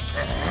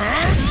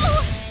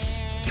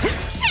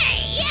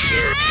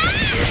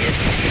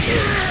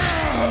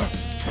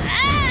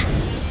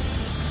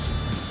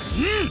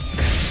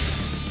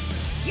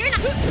 You're not.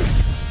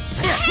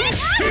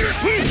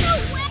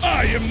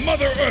 I am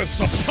Mother Earth's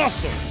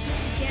apostle!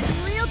 This is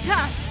getting real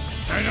tough.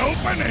 An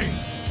opening!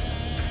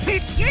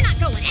 You're not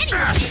going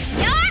anywhere, and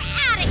you're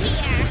out of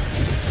here!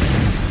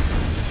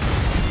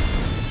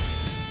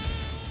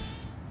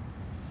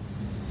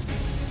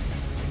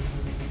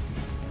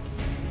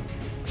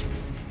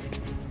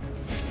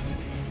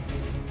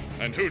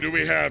 And who do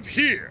we have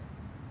here?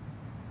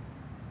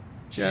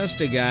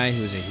 Just a guy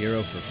who's a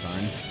hero for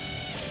fun.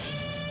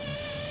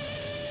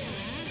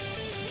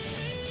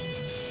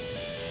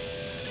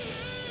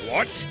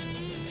 What?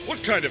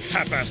 What kind of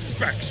half-assed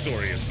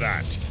backstory is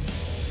that?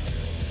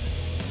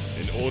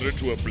 In order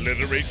to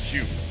obliterate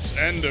humans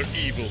and their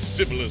evil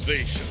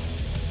civilization,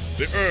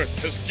 the Earth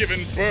has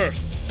given birth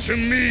to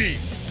me!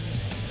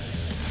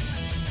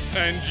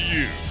 And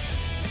you?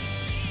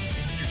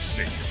 You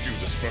say you do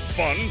this for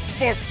fun?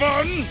 For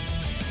fun?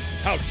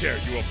 How dare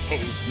you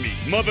oppose me,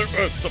 Mother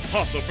Earth's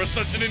apostle, for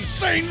such an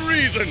insane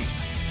reason?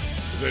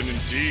 Then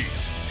indeed,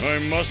 I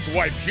must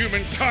wipe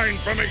humankind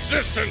from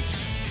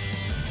existence!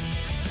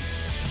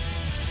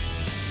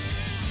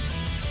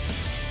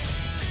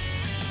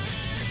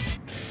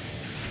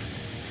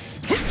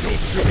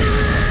 Don't you...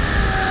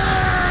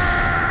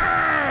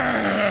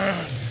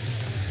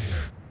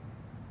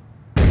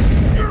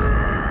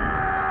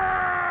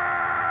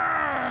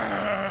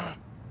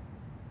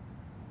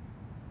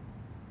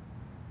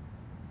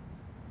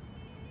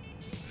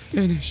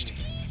 Finished.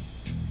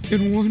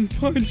 In one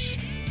punch.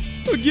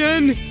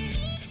 Again!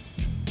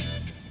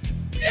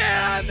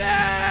 Damn it!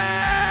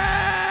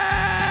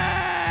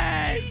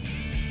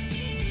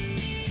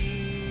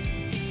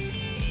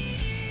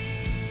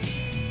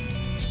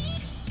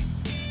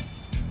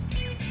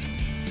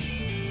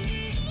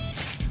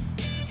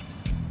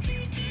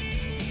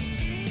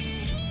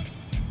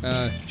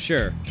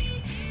 Sure.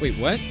 Wait,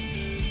 what?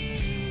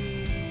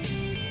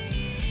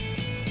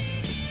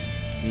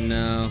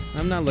 No,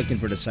 I'm not looking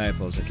for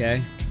disciples,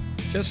 okay?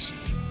 Just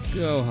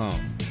go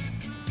home.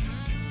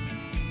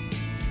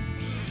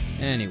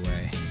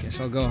 Anyway, guess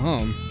I'll go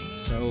home.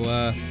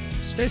 So,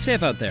 stay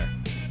safe out there.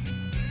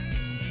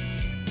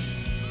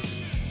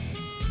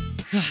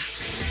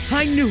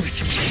 I knew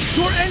it!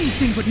 You're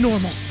anything but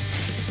normal!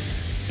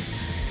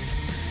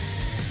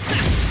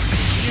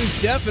 You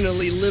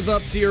definitely live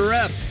up to your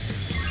rep.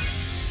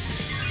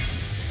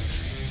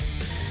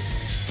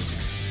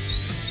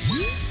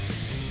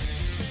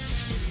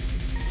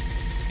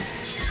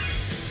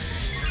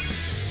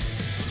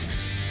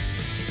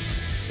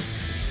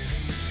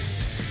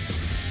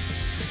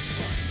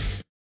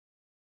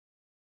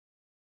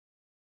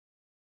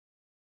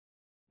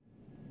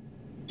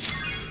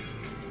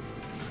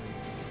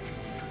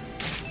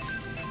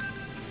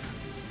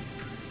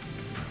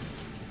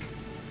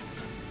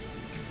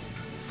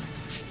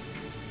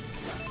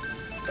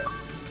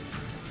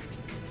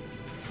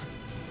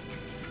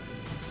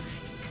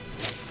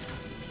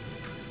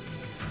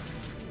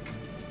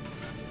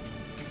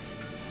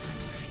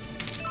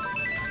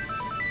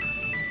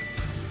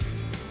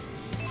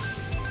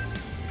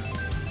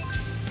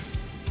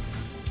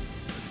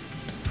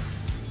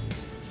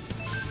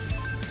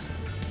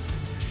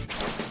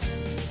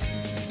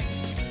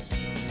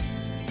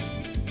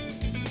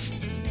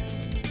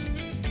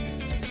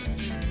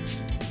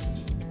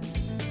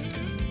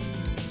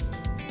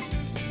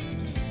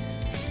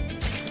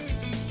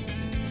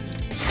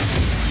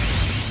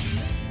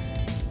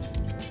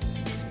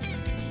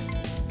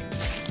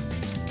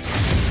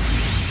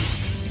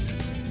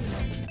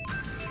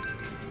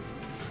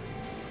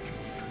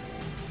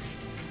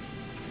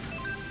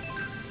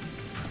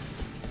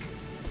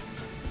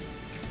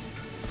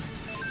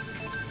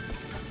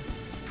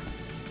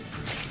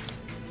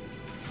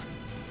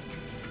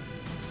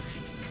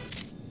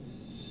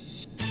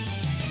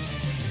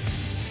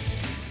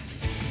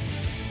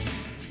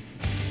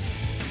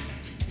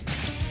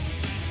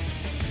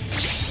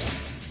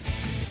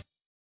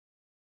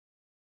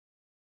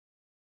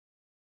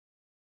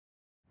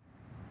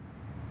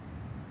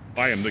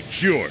 I am the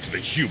cure to the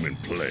human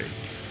plague.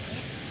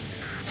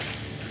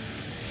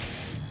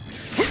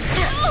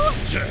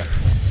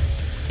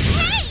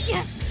 Hey!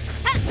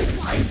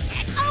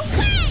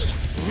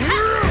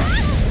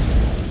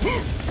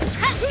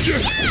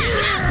 Get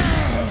away!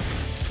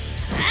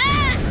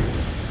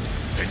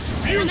 It's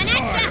Coming at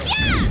ya!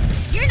 Yeah!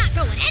 You're not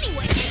going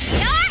anywhere, and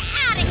you're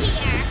out of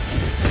here!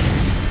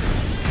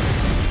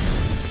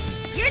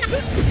 You're not...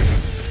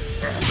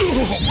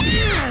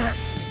 Yeah!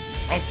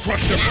 I'll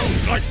crush your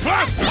bones like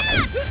plaster!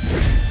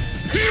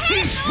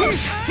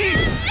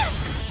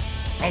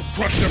 I'll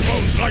crush your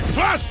bones like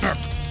plaster!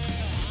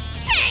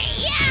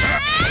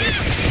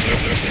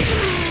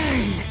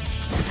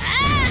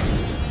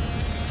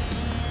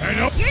 And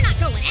up. You're not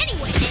going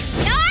anywhere, and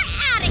you're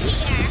out of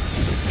here!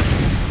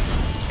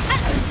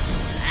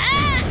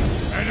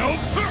 And up.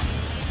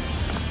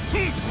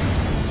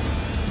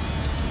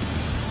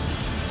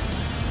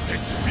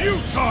 It's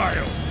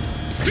futile!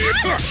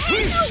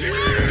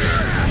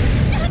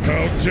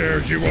 How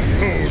dare you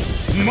oppose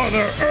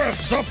Mother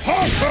Earth's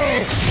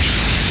apostle!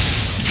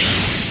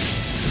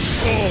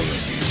 All of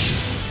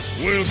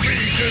you will be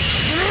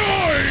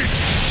destroyed!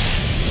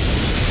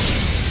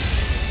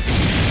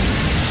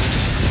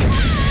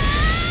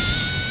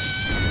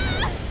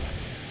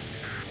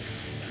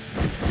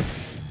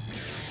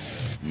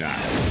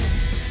 Now,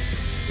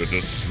 to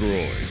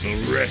destroy the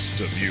rest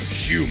of you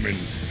human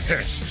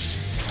pests.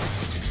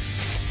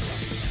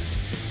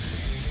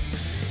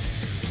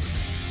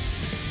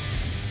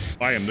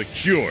 I am the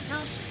cure.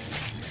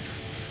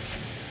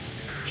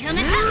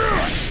 Coming up!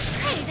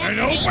 Hey, that's And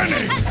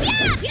opening!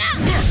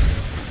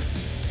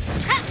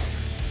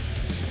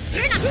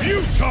 You're not...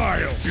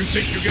 Futile! You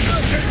think you can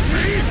escape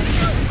me?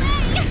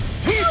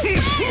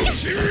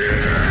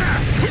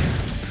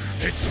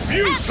 It's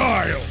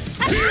futile!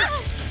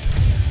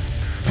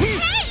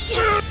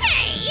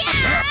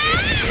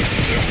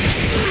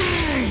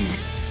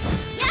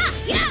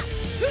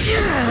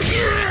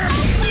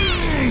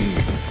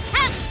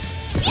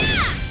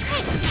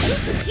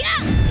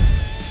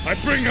 I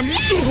bring him. You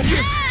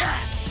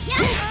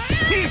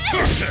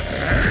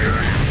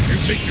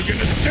think you can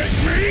escape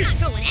me? You're not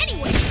going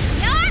anywhere.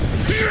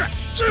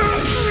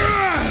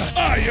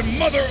 I am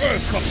Mother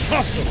Earth's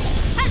apostle.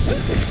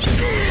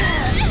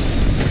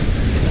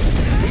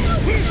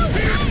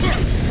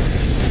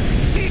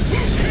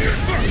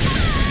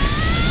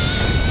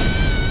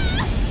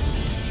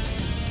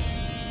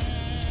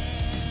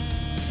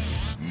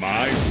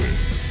 My will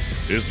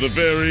is the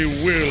very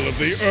will of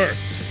the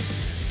Earth.